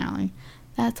the finale.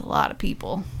 That's a lot of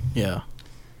people. Yeah.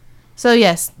 So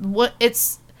yes,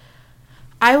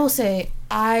 I will say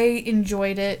I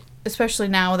enjoyed it, especially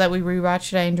now that we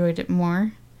rewatched it. I enjoyed it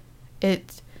more.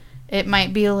 It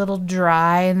might be a little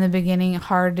dry in the beginning,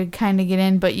 hard to kind of get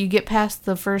in, but you get past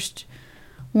the first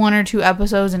 1 or 2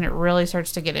 episodes and it really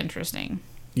starts to get interesting.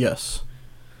 Yes.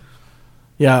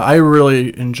 Yeah, I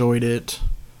really enjoyed it.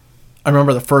 I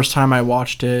remember the first time I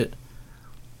watched it,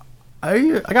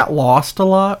 I got lost a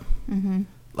lot. Mm-hmm.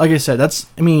 Like I said,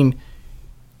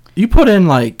 they put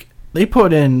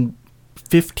in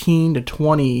 15 to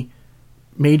 20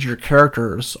 major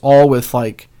characters, all with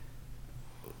like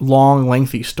long,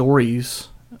 lengthy storylines,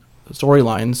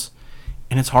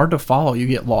 and it's hard to follow. You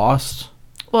get lost.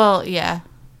 Well, yeah.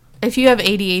 If you have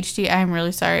ADHD, I'm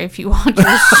really sorry if you watch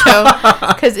this show,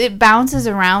 because it bounces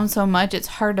around so much, it's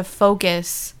hard to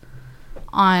focus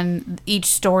on each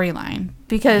storyline,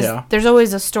 because there's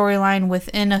always a storyline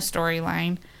within a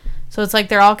storyline. So it's like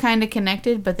they're all kind of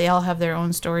connected, but they all have their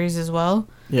own stories as well.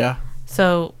 Yeah.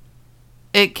 So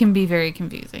it can be very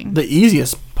confusing. The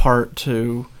easiest part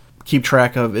to keep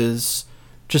track of is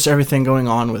just everything going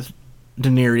on with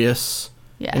Daenerys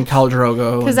and Khal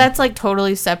Drogo. Because that's like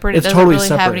totally separate. It doesn't really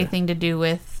have anything to do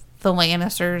with the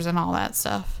Lannisters and all that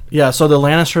stuff. Yeah, so the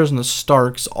Lannisters and the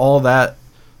Starks, all that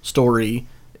story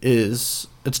it's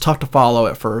tough to follow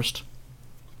at first.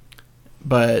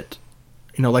 But,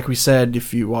 like we said,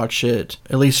 if you watch it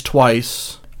at least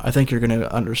twice, I think you're going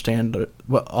to understand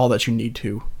all that you need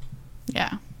to.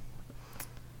 Yeah.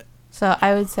 So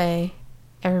I would say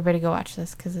everybody go watch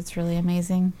this because it's really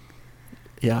amazing.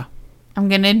 Yeah. I'm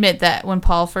going to admit that when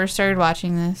Paul first started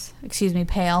watching this,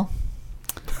 Pale,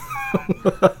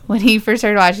 when he first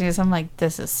started watching this, I'm like,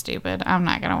 this is stupid. I'm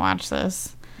not going to watch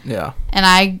this. Yeah.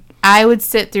 And I would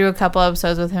sit through a couple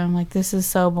episodes with him. I'm like, this is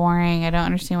so boring. I don't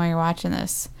understand why you're watching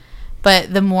this.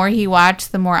 But the more he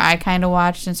watched, the more I kind of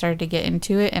watched and started to get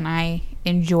into it, and I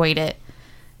enjoyed it.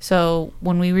 So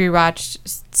when we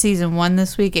rewatched season 1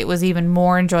 this week, it was even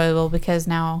more enjoyable because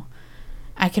now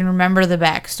I can remember the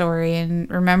backstory and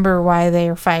remember why they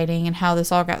were fighting and how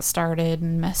this all got started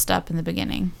and messed up in the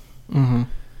beginning. Mm-hmm.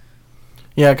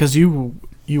 Yeah, because you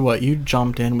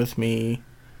jumped in with me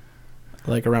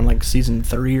like around like season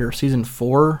 3 or season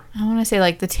 4? I want to say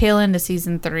like the tail end of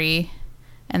season 3,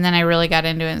 and then I really got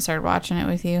into it and started watching it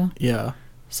with you. Yeah.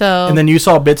 So, and then you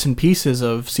saw bits and pieces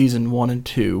of season 1 and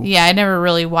 2. Yeah, I never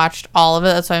really watched all of it.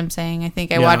 That's what I'm saying. I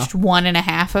think I watched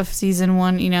 1.5 of season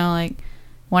 1, like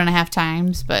 1.5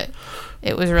 times, but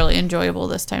it was really enjoyable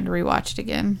this time to rewatch it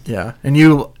again. Yeah, and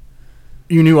you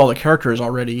knew all the characters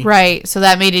already. Right, so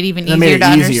that made it even easier to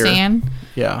understand.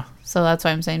 Yeah. So that's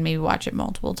why I'm saying maybe watch it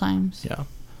multiple times. Yeah.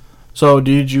 So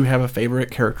did you have a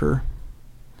favorite character?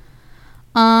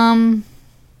 I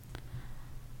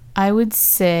would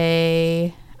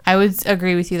say I would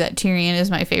agree with you that Tyrion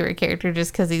is my favorite character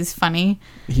just because he's funny.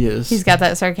 He is. He's got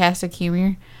that sarcastic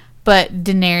humor. But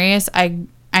Daenerys,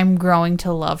 I'm growing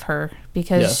to love her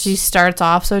because she starts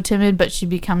off so timid, but she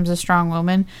becomes a strong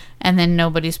woman, and then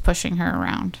nobody's pushing her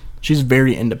around. She's a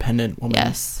very independent woman.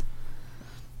 Yes.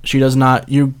 She does not.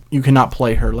 You cannot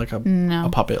play her like a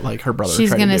puppet like her brother.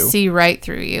 She's gonna see right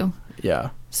through you. Yeah.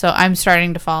 So I'm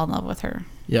starting to fall in love with her.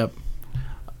 Yep.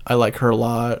 I like her a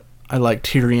lot. I like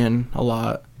Tyrion a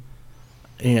lot,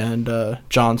 and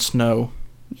Jon Snow.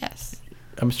 Yes.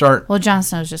 Well, Jon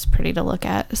Snow's just pretty to look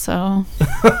at, so.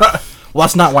 Well,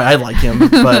 that's not why I like him,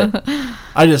 but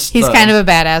I just. He's kind of a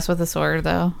badass with a sword,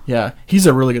 though. Yeah, he's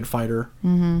a really good fighter.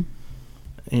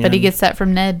 Mm-hmm. But he gets that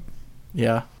from Ned.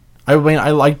 Yeah. I mean, I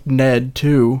like Ned,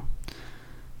 too.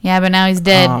 Yeah, but now he's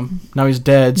dead. Now he's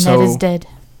dead, so... Ned is dead.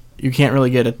 You can't really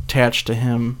get attached to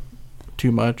him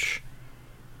too much.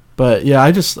 But, yeah,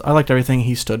 I liked everything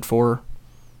he stood for.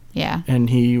 Yeah. And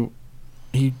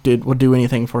would do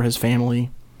anything for his family.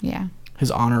 Yeah.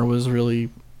 His honor was really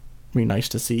be nice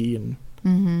to see.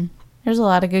 And There's a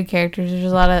lot of good characters.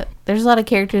 There's a lot of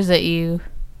characters that you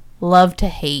love to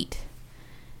hate.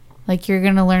 Like, you're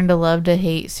gonna learn to love to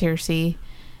hate Cersei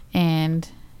and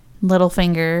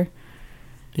Littlefinger.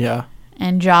 Yeah.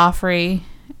 And Joffrey.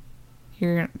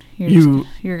 You're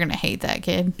gonna hate that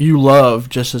kid. You love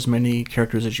just as many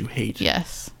characters as you hate.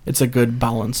 Yes. It's a good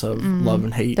balance of love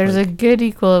and hate. There's a good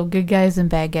equal of good guys and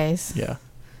bad guys. Yeah.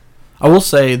 I will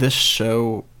say this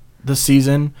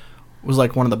season was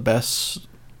like one of the best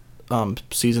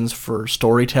seasons for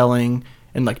storytelling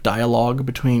and like dialogue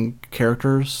between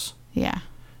characters. Yeah.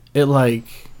 It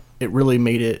really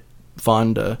made it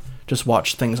fun to just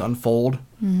watch things unfold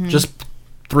just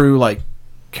through like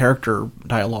character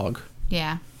dialogue.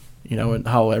 Yeah. You know, and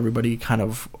how everybody kind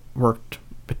of worked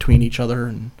between each other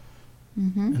and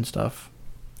stuff.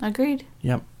 Agreed.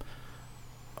 Yep.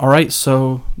 All right,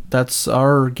 so that's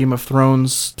our Game of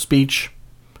Thrones speech.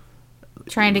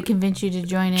 Trying to convince you to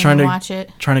join in and watch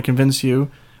it. Trying to convince you.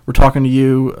 We're talking to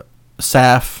you,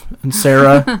 Saf and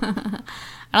Sarah.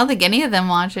 I don't think any of them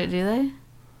watch it, do they?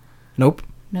 Nope.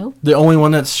 The only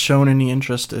one that's shown any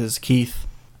interest is Keith.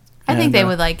 I think they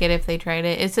would like it if they tried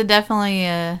it. It's definitely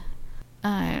a...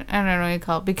 I don't know what you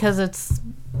call it. Because it's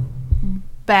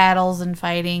battles and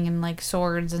fighting and like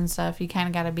swords and stuff, you kind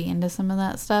of got to be into some of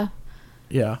that stuff.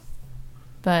 Yeah.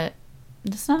 But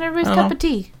it's not everybody's cup of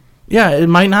tea. Yeah, it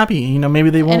might not be. You know, maybe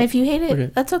they won't. And if you hate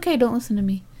it, that's okay. Don't listen to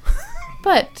me.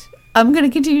 But I'm going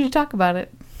to continue to talk about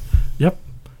it. Yep.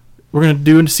 We're going to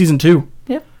do into season 2.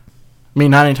 Yep. I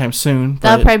mean, not anytime soon.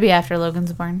 That'll probably be after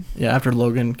Logan's born. Yeah, after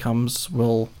Logan comes,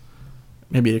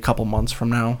 maybe a couple months from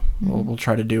now, we'll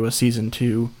try to do a season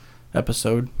 2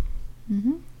 episode.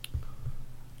 Mm-hmm.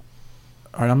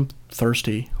 All right, I'm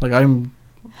thirsty. Like, I'm...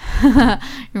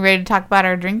 You ready to talk about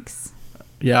our drinks?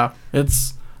 Yeah,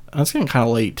 it's getting kind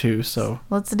of late, too, so...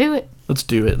 Let's do it. Let's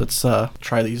do it. Let's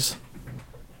try these.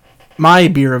 My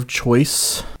beer of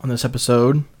choice on this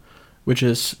episode, which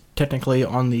is technically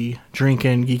on the Drink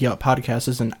and Geek Out podcast,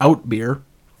 is an out beer.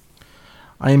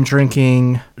 I am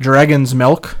drinking Dragon's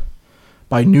Milk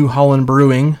by New Holland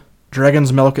Brewing.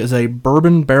 Dragon's Milk is a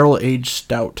bourbon barrel-aged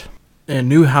stout. And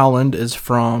New Holland is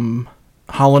from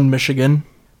Holland, Michigan.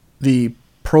 The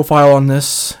profile on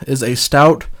this is a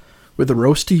stout with a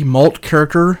roasty malt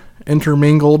character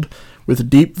intermingled with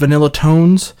deep vanilla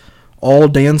tones, all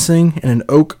dancing in an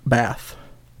oak bath.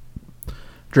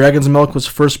 Dragon's Milk was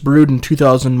first brewed in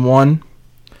 2001.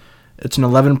 It's an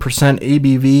 11%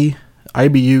 ABV.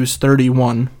 IBU is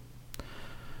 31.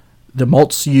 The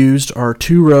malts used are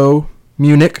 2-row,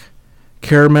 Munich,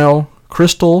 caramel,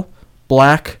 crystal,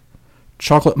 black,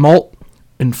 chocolate malt,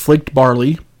 and flaked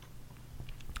barley.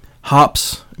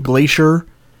 Hops, glacier,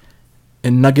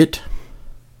 and nugget.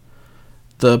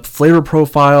 The flavor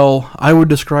profile, I would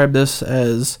describe this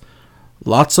as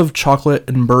lots of chocolate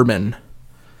and bourbon.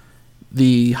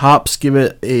 The hops give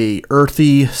it a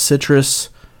earthy, citrus,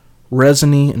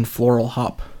 resiny, and floral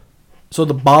hop. So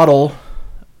the bottle,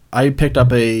 I picked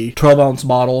up a 12-ounce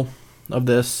bottle of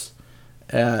this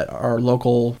at our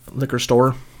local liquor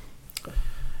store.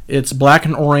 It's black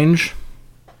and orange.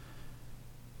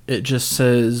 It just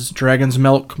says Dragon's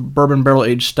Milk Bourbon Barrel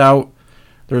Aged Stout.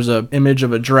 There's an image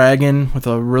of a dragon with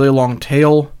a really long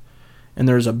tail, and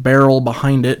there's a barrel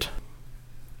behind it.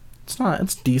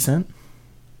 It's decent.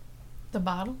 The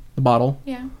bottle? The bottle.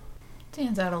 Yeah.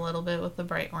 Stands out a little bit with the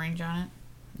bright orange on it.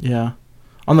 Yeah.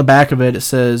 On the back of it, it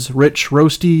says rich,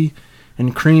 roasty,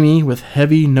 and creamy with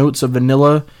heavy notes of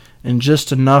vanilla and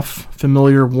just enough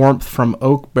familiar warmth from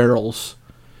oak barrels.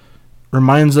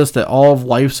 Reminds us that all of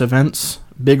life's events,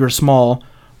 big or small,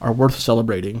 are worth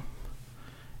celebrating.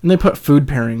 And they put food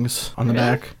pairings on the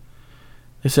back.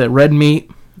 They said red meat,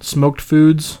 smoked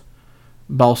foods,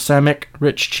 balsamic,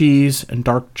 rich cheese, and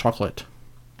dark chocolate.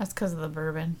 That's because of the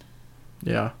bourbon.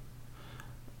 Yeah.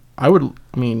 I would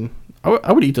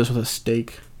eat this with a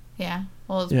steak. Yeah.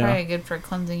 Well, it's probably good for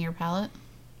cleansing your palate.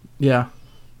 Yeah.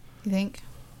 You think?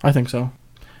 I think so.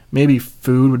 Maybe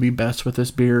food would be best with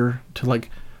this beer to like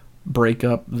break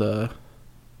up the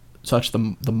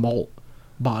malt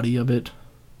body of it.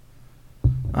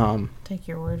 Take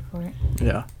your word for it.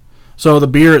 Yeah. So the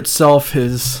beer itself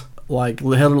is like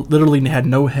literally had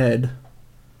no head.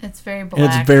 It's very black.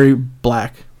 And it's very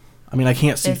black. I mean, I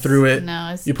can't see through it.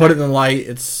 No, it's you put it in the light,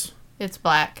 it's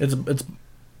black.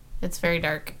 It's very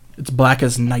dark. It's black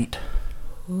as night.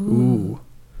 Ooh.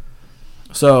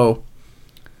 So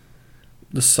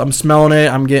I'm smelling it.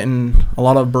 I'm getting a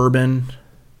lot of bourbon,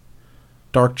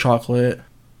 dark chocolate.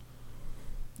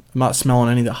 I'm not smelling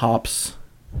any of the hops.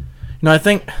 You know, I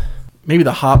think maybe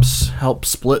the hops help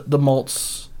split the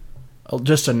malts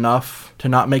just enough to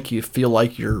not make you feel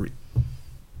like you're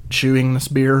chewing this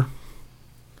beer.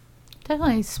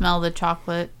 Definitely smell the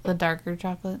chocolate, the darker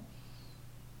chocolate.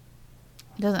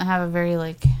 It doesn't have a very,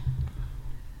 like,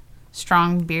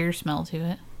 strong beer smell to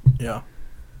it. Yeah.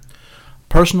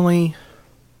 Personally,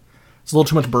 it's a little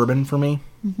too much bourbon for me.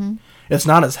 Mm-hmm. It's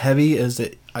not as heavy as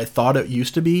I thought it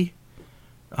used to be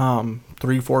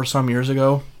 3-4 some years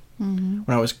ago when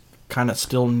I was kind of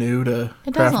still new to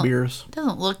craft beers. It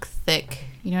doesn't look thick.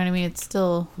 You know what I mean? It's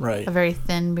still right. a very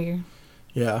thin beer.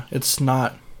 Yeah, it's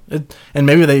not. And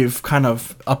maybe they've kind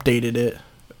of updated it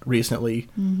recently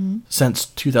since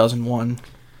 2001.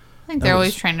 I think they're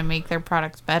always trying to make their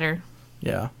products better.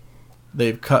 Yeah.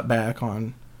 They've cut back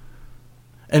on...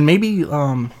 And maybe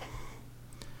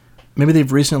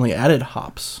they've recently added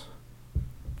hops.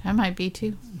 That might be,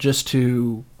 too. Just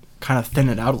to kind of thin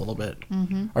it out a little bit.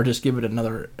 Mm-hmm. Or just give it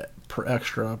another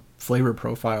extra flavor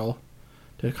profile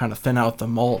to kind of thin out the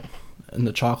malt and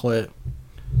the chocolate.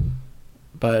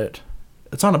 But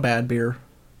it's not a bad beer.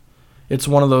 It's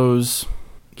one of those,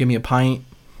 give me a pint,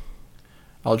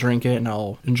 I'll drink it and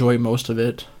I'll enjoy most of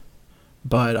it.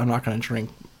 But I'm not going to drink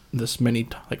this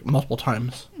multiple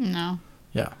times. No.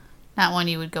 Yeah. Not one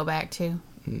you would go back to.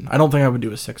 I don't think I would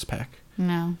do a 6-pack.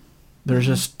 No. There's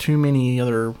just too many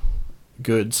other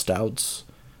good stouts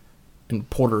and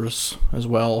porters as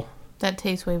well. That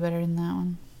tastes way better than that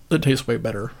one. It tastes way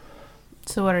better.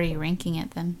 So what are you ranking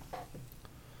it then?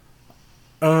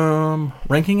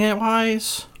 Ranking it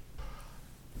wise,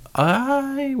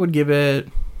 I would give it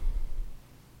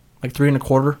like 3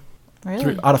 1/4. Really?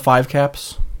 3 out of 5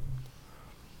 caps.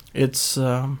 It's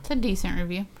a decent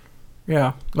review.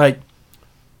 Yeah, like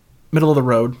middle of the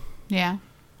road. Yeah.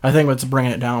 I think what's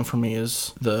bringing it down for me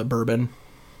is the bourbon.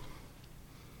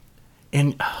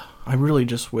 And I really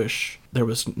just wish there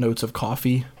was notes of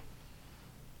coffee.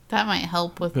 That might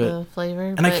help with the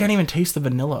flavor. And I can't even taste the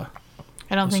vanilla.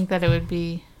 I don't think that it would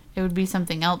be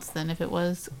something else then if it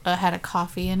was had a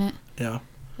coffee in it. Yeah.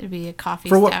 It'd be a coffee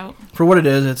stout. For what it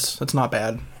is, it's not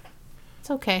bad. It's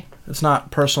okay. It's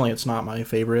not my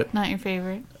favorite. Not your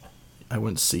favorite. I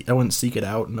wouldn't seek it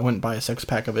out, and I wouldn't buy a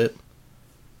 6-pack of it.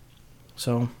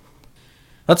 So,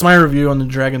 that's my review on the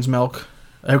Dragon's Milk.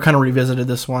 I kind of revisited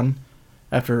this one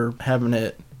after having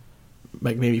it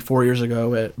like maybe 4 years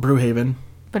ago at Brewhaven.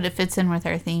 But it fits in with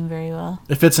our theme very well.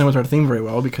 It fits in with our theme very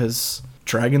well because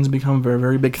dragons become a very,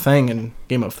 very big thing in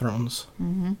Game of Thrones.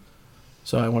 Mm-hmm.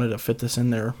 So I wanted to fit this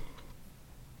in there.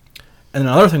 And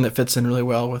another thing that fits in really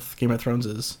well with Game of Thrones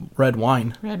is red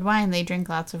wine. Red wine. They drink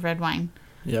lots of red wine.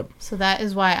 Yep. So that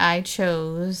is why I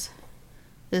chose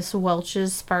this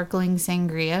Welch's Sparkling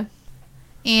Sangria.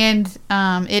 And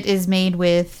it is made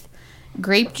with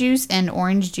grape juice and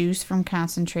orange juice from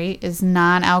concentrate. Is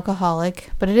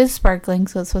non-alcoholic, but it is sparkling,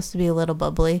 so it's supposed to be a little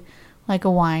bubbly, like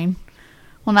a wine.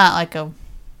 Well, not like a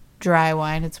dry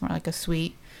wine. It's more like a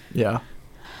sweet. Yeah.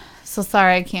 So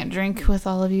sorry I can't drink with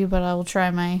all of you, but I will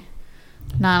try my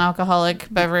non-alcoholic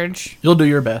beverage. You'll do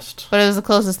your best. But it was the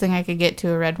closest thing I could get to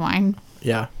a red wine.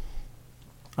 Yeah.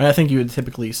 I think you would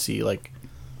typically see, like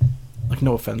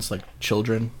no offense, like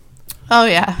children. Oh,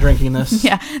 yeah. Drinking this.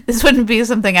 Yeah. This wouldn't be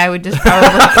something I would just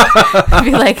probably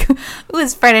be like, ooh,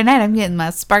 it's Friday night. I'm getting my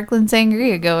sparkling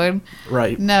sangria going.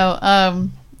 Right. No,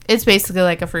 it's basically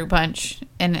like a fruit punch,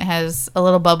 and it has a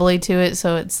little bubbly to it,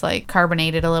 so it's like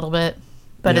carbonated a little bit.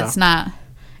 But it's not.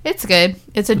 It's good.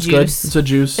 It's juice. Good. It's a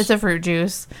juice. It's a fruit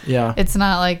juice. Yeah. It's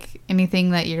not like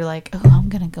anything that you're like, oh, I'm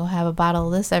going to go have a bottle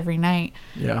of this every night.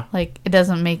 Yeah. Like, it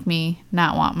doesn't make me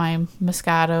not want my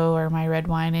Moscato or my red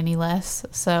wine any less.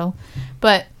 So,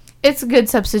 but it's a good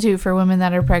substitute for women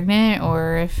that are pregnant,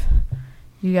 or if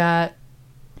you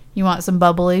want some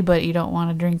bubbly, but you don't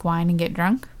want to drink wine and get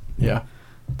drunk. Yeah.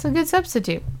 It's a good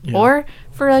substitute. Yeah. Or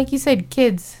for, like you said,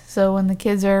 kids. So when the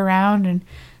kids are around and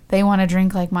they want to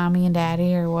drink like mommy and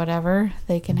daddy or whatever,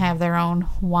 they can have their own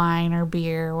wine or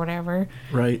beer or whatever.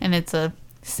 Right. And it's a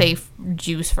safe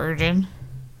juice version.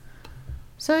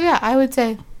 So yeah, I would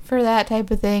say for that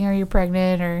type of thing, or you're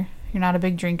pregnant or you're not a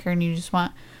big drinker and you just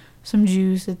want some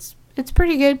juice, it's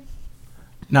pretty good.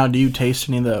 Now, do you taste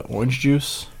any of the orange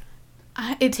juice?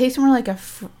 It tastes more like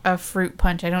a fruit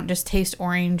punch. I don't just taste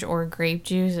orange or grape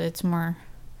juice. It's more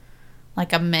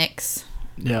like a mix.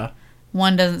 Yeah.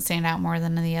 One doesn't stand out more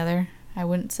than the other, I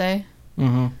wouldn't say.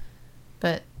 Mm-hmm.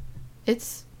 But it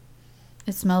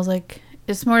smells like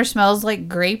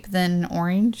grape than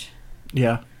orange.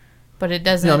 Yeah. But it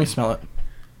doesn't. Yeah, let me smell it.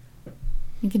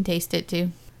 You can taste it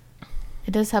too.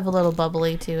 It does have a little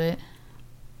bubbly to it.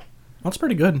 That's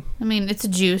pretty good. I mean, it's a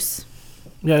juice.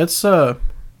 Yeah, it's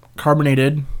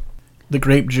carbonated. The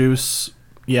grape juice,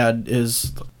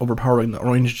 is overpowering the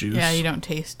orange juice. Yeah, you don't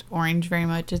taste orange very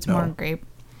much. It's No. more grape.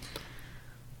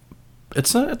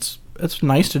 it's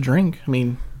nice to drink. I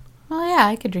mean, Well, yeah,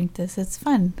 I could drink this. It's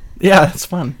fun. yeah, it's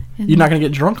fun. You're not going to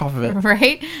get drunk off of it.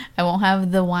 Right? I won't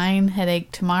have the wine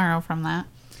headache tomorrow from that.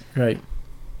 Right.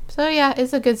 So, yeah,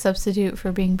 it's a good substitute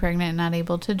for being pregnant and not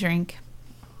able to drink.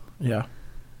 Yeah.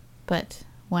 But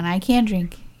when I can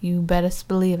drink, you best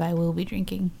believe I will be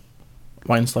drinking.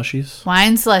 Wine slushies.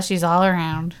 Wine slushies all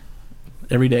around.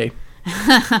 Every day.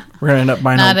 We're going to end up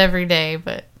buying Not every day,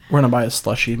 but we're going to buy a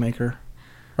slushie maker.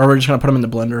 Or we're just going to put them in the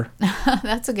blender.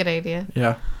 that's a good idea.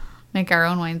 Yeah. Make our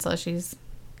own wine slushies.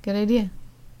 Good idea.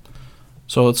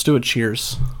 So let's do a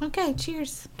cheers. Okay,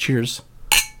 cheers. Cheers.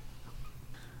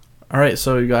 All right,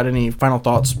 so you got any final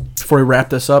thoughts before we wrap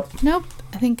this up? Nope.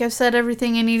 I think I've said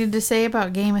everything I needed to say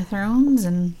about Game of Thrones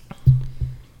and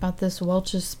about this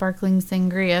Welch's Sparkling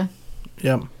Sangria.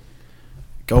 Yep.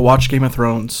 Go watch Game of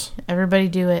Thrones. Everybody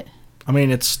do it. I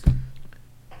mean, it's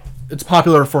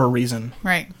popular for a reason.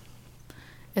 Right.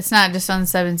 It's not just on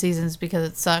 7 seasons because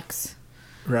it sucks.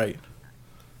 Right.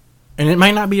 And it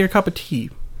might not be your cup of tea,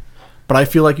 but I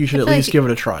feel like you should at least give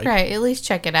it a try. Right. At least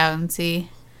check it out and see.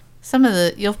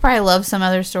 You'll probably love some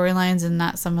other storylines and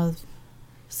not some of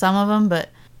them, but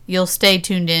you'll stay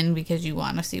tuned in because you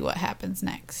want to see what happens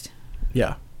next.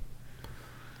 Yeah.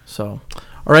 So,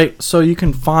 all right. So you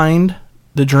can find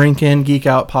the Drink In Geek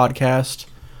Out podcast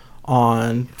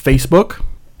on Facebook,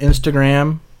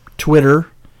 Instagram, Twitter,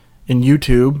 and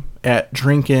YouTube at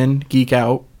Drink In Geek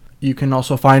Out. You can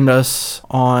also find us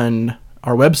on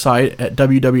our website at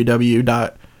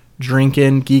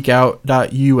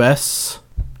www.drinkingeekout.us.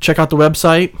 Check out the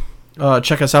website.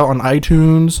 Check us out on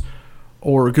iTunes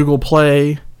or Google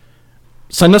Play.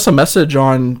 Send us a message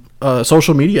on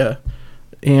social media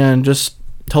and just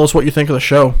tell us what you think of the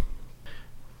show.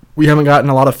 We haven't gotten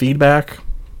a lot of feedback,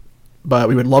 but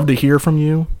we would love to hear from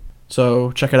you.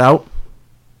 So check it out.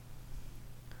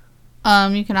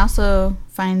 You can also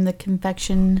find the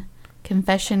Confession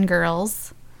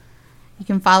Girls. You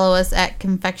can follow us at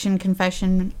Confection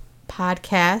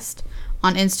Podcast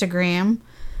on Instagram.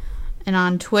 And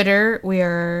on Twitter, we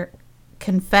are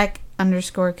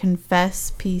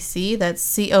confec_confesspc.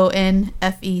 That's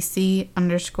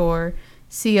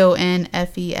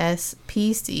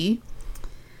CONFEC_CONFESPC.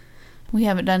 We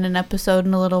haven't done an episode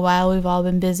in a little while. We've all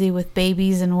been busy with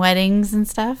babies and weddings and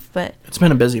stuff, but It's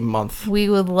been a busy month. we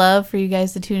would love for you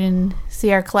guys to tune in,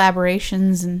 see our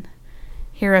collaborations, and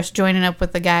hear us joining up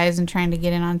with the guys and trying to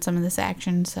get in on some of this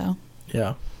action. So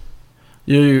Yeah.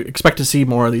 You expect to see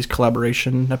more of these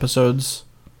collaboration episodes.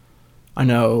 I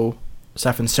know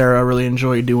Seth and Sarah really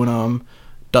enjoy doing them.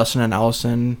 Dustin and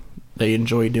Allison, they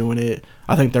enjoy doing it.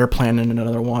 I think they're planning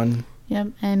another one. yep,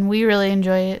 and we really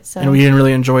enjoy it. So And we didn't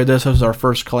really enjoy this. This was our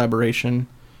first collaboration.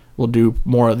 We'll do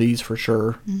more of these for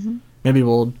sure. Mm-hmm. Maybe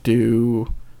we'll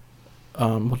do,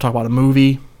 we'll talk about a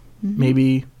movie,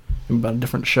 maybe about a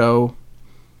different show.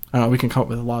 I don't know, we can come up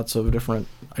with lots of different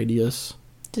ideas.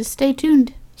 Just stay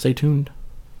tuned. Stay tuned.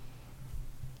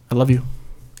 I love you.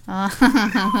 Gosh,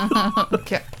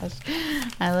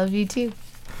 I love you too.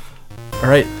 All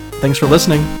right. Thanks for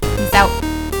listening. Peace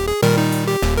out.